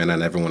he said, "Man, I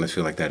never want to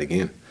feel like that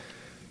again."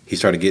 He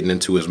started getting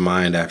into his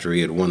mind after he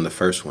had won the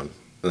first one.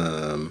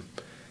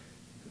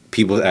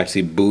 People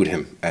actually booed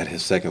him at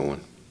his second one,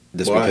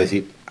 just Why?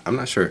 because I'm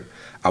not sure.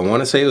 I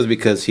want to say it was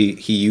because he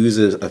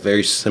uses a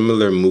very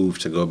similar move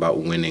to go about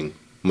winning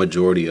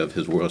majority of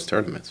his Worlds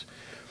tournaments.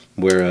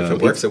 Where If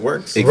it works, it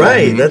works.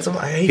 Exactly. Right. That's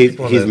I hate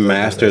people He's that-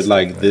 mastered that-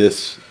 like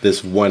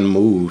this one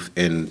move,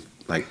 and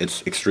like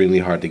it's extremely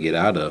hard to get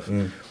out of.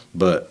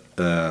 But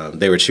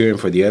they were cheering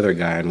for the other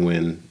guy, and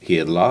when he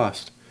had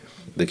lost,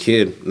 the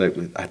kid, like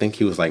I think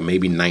he was like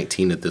maybe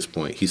 19 at this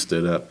point, he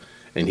stood up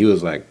and he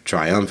was like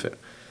triumphant.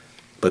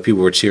 But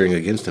people were cheering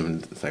against him,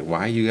 and it's like,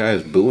 why are you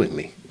guys booing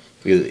me?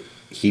 Because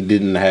he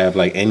didn't have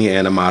like any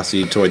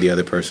animosity toward the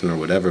other person or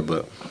whatever,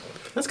 but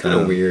That's kind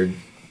of weird.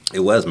 it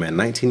was, man,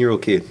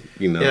 19-year-old kid,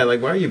 Yeah,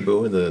 like why are you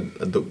booing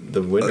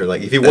the winner?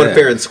 Like if he won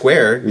fair and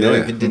square, Yeah.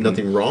 if he did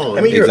nothing wrong.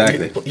 I mean,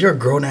 Exactly. you're a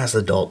grown ass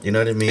adult. You know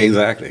what I mean?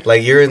 Exactly.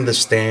 Like you're in the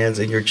stands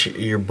and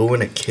you're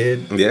booing a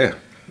kid. yeah,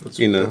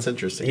 that's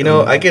interesting.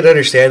 I could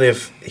understand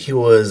if he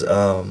was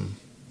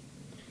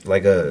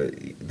like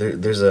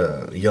there's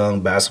a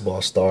young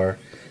basketball star.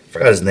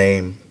 Forgot his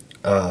name.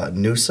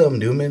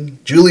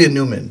 Julian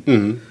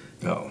Newman.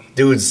 No.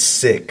 Dude's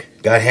sick.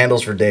 Got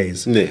handles for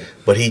days. Yeah.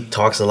 But he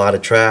talks a lot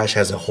of trash,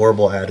 has a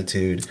horrible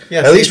attitude. Yeah,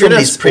 At so least if you're from not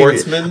a these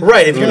previous- sportsman-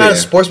 right? If you're not a Yeah.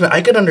 sportsman,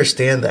 I could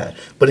understand that.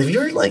 But if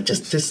you're like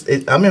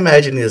I'm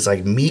imagining this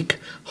like meek,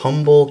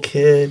 humble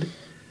kid,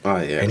 oh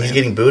yeah, and he's man.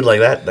 getting booed like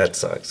that. That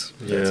sucks.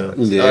 That Yeah. sucks.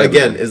 Yeah,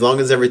 Again, man. as long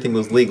as everything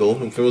was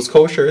legal, if it was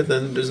kosher,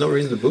 then there's no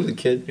reason to boo the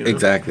kid.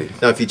 Exactly.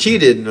 Now, if he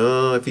cheated,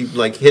 if he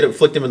like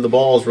flicked him in the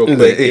balls real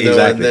quick,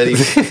 Exactly. and then he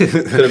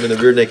could have been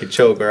a rear naked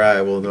choke. All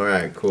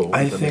right, cool.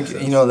 I That think makes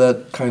sense.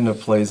 that kind of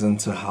plays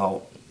into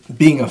how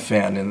being a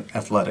fan in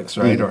athletics,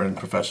 right, or in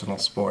professional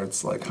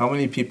sports. Like, how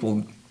many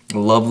people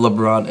love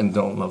LeBron and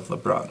don't love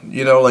LeBron?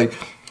 Like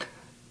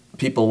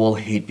people will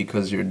hate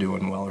because you're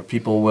doing well, or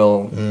people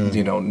will,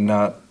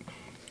 not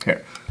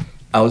care.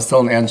 I was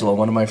telling Angela,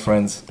 one of my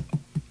friends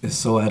is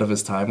so ahead of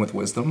his time with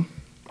wisdom.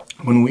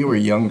 When we were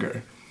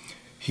younger,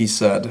 he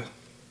said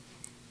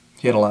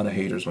he had a lot of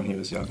haters when he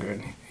was younger,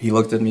 and he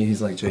looked at me.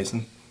 He's like,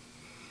 Jason,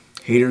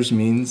 haters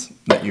means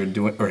that you're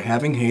doing, or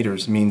having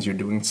haters means you're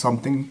doing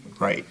something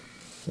right.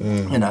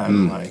 And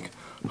I'm like,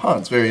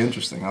 it's very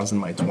interesting. I was in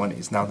my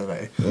 20s. Now that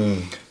I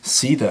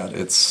see that,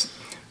 it's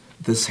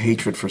this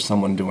hatred for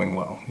someone doing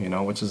well,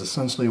 which is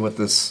essentially what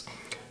this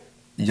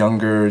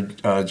younger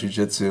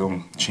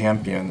jiu-jitsu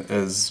champion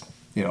is,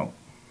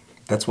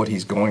 that's what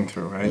he's going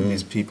through, right?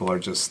 These people are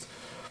just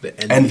The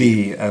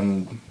envy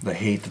and the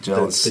hate, the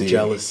jealousy. the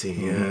jealousy,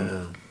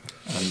 yeah.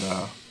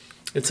 And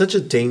It's such a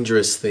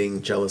dangerous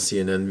thing, jealousy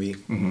and envy,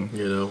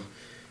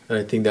 And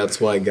I think that's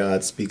why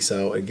God speaks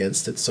out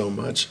against it so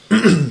much.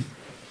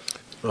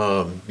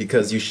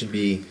 Because you should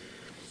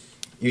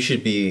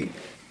be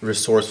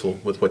resourceful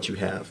with what you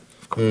have.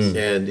 Of course.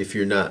 And if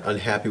you're not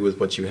unhappy with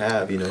what you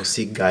have,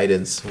 seek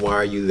guidance. Why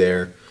are you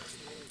there?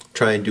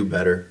 Try and do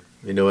better.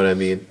 You know what I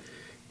mean?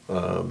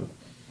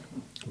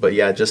 But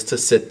yeah, just to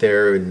sit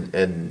there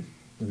and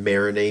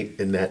marinate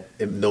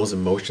in those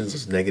emotions,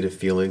 those negative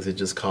feelings, it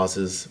just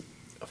causes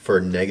for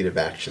negative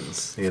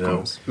actions,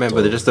 Man,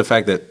 but just the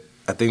fact that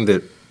I think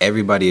that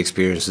everybody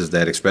experiences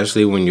that,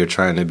 especially when you're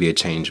trying to be a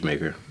change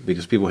maker,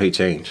 because people hate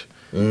change.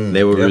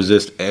 They will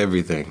resist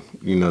everything,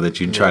 that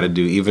you try to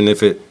do, even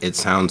if it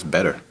sounds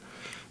better.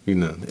 You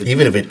know,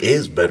 even if it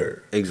is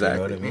better.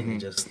 Exactly. You know what I mean?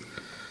 Just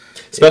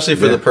Especially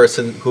for the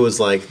person who is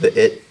like the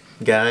it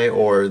guy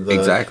or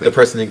the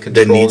person in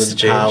control needs and to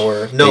change.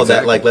 power. No, that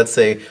Exactly. like let's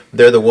say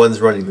they're the ones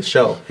running the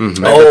show.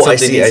 Mm-hmm. Right? Oh, But I something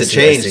see, needs I to see,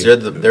 I change.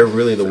 see. They're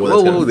really the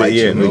ones going to fight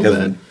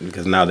you.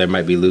 because now they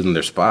might be losing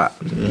their spot.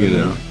 You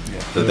know,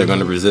 so they're going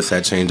to resist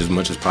that change as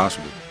much as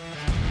possible.